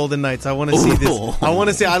go with the Golden Knights. I want to see this. I want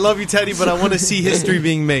to see. I love you, Teddy, but I want to see history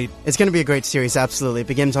being made. It's going to be a great series, absolutely. It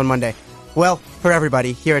begins on Monday. Well, for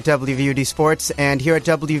everybody here at WVUD Sports and here at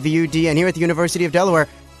WVUD and here at the University of Delaware,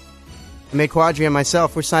 Ahmed Quadri and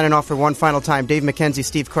myself, we're signing off for one final time. Dave McKenzie,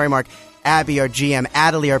 Steve Kramark, Abby, our GM,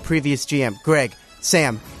 Adelie, our previous GM, Greg,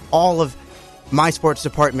 Sam, all of my sports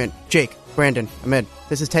department, Jake, Brandon, Ahmed.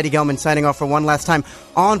 This is Teddy Gelman signing off for one last time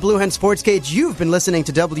on Blue Hen Sports Cage. You've been listening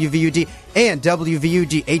to WVUD and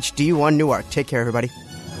WVUD HD1 Newark. Take care, everybody.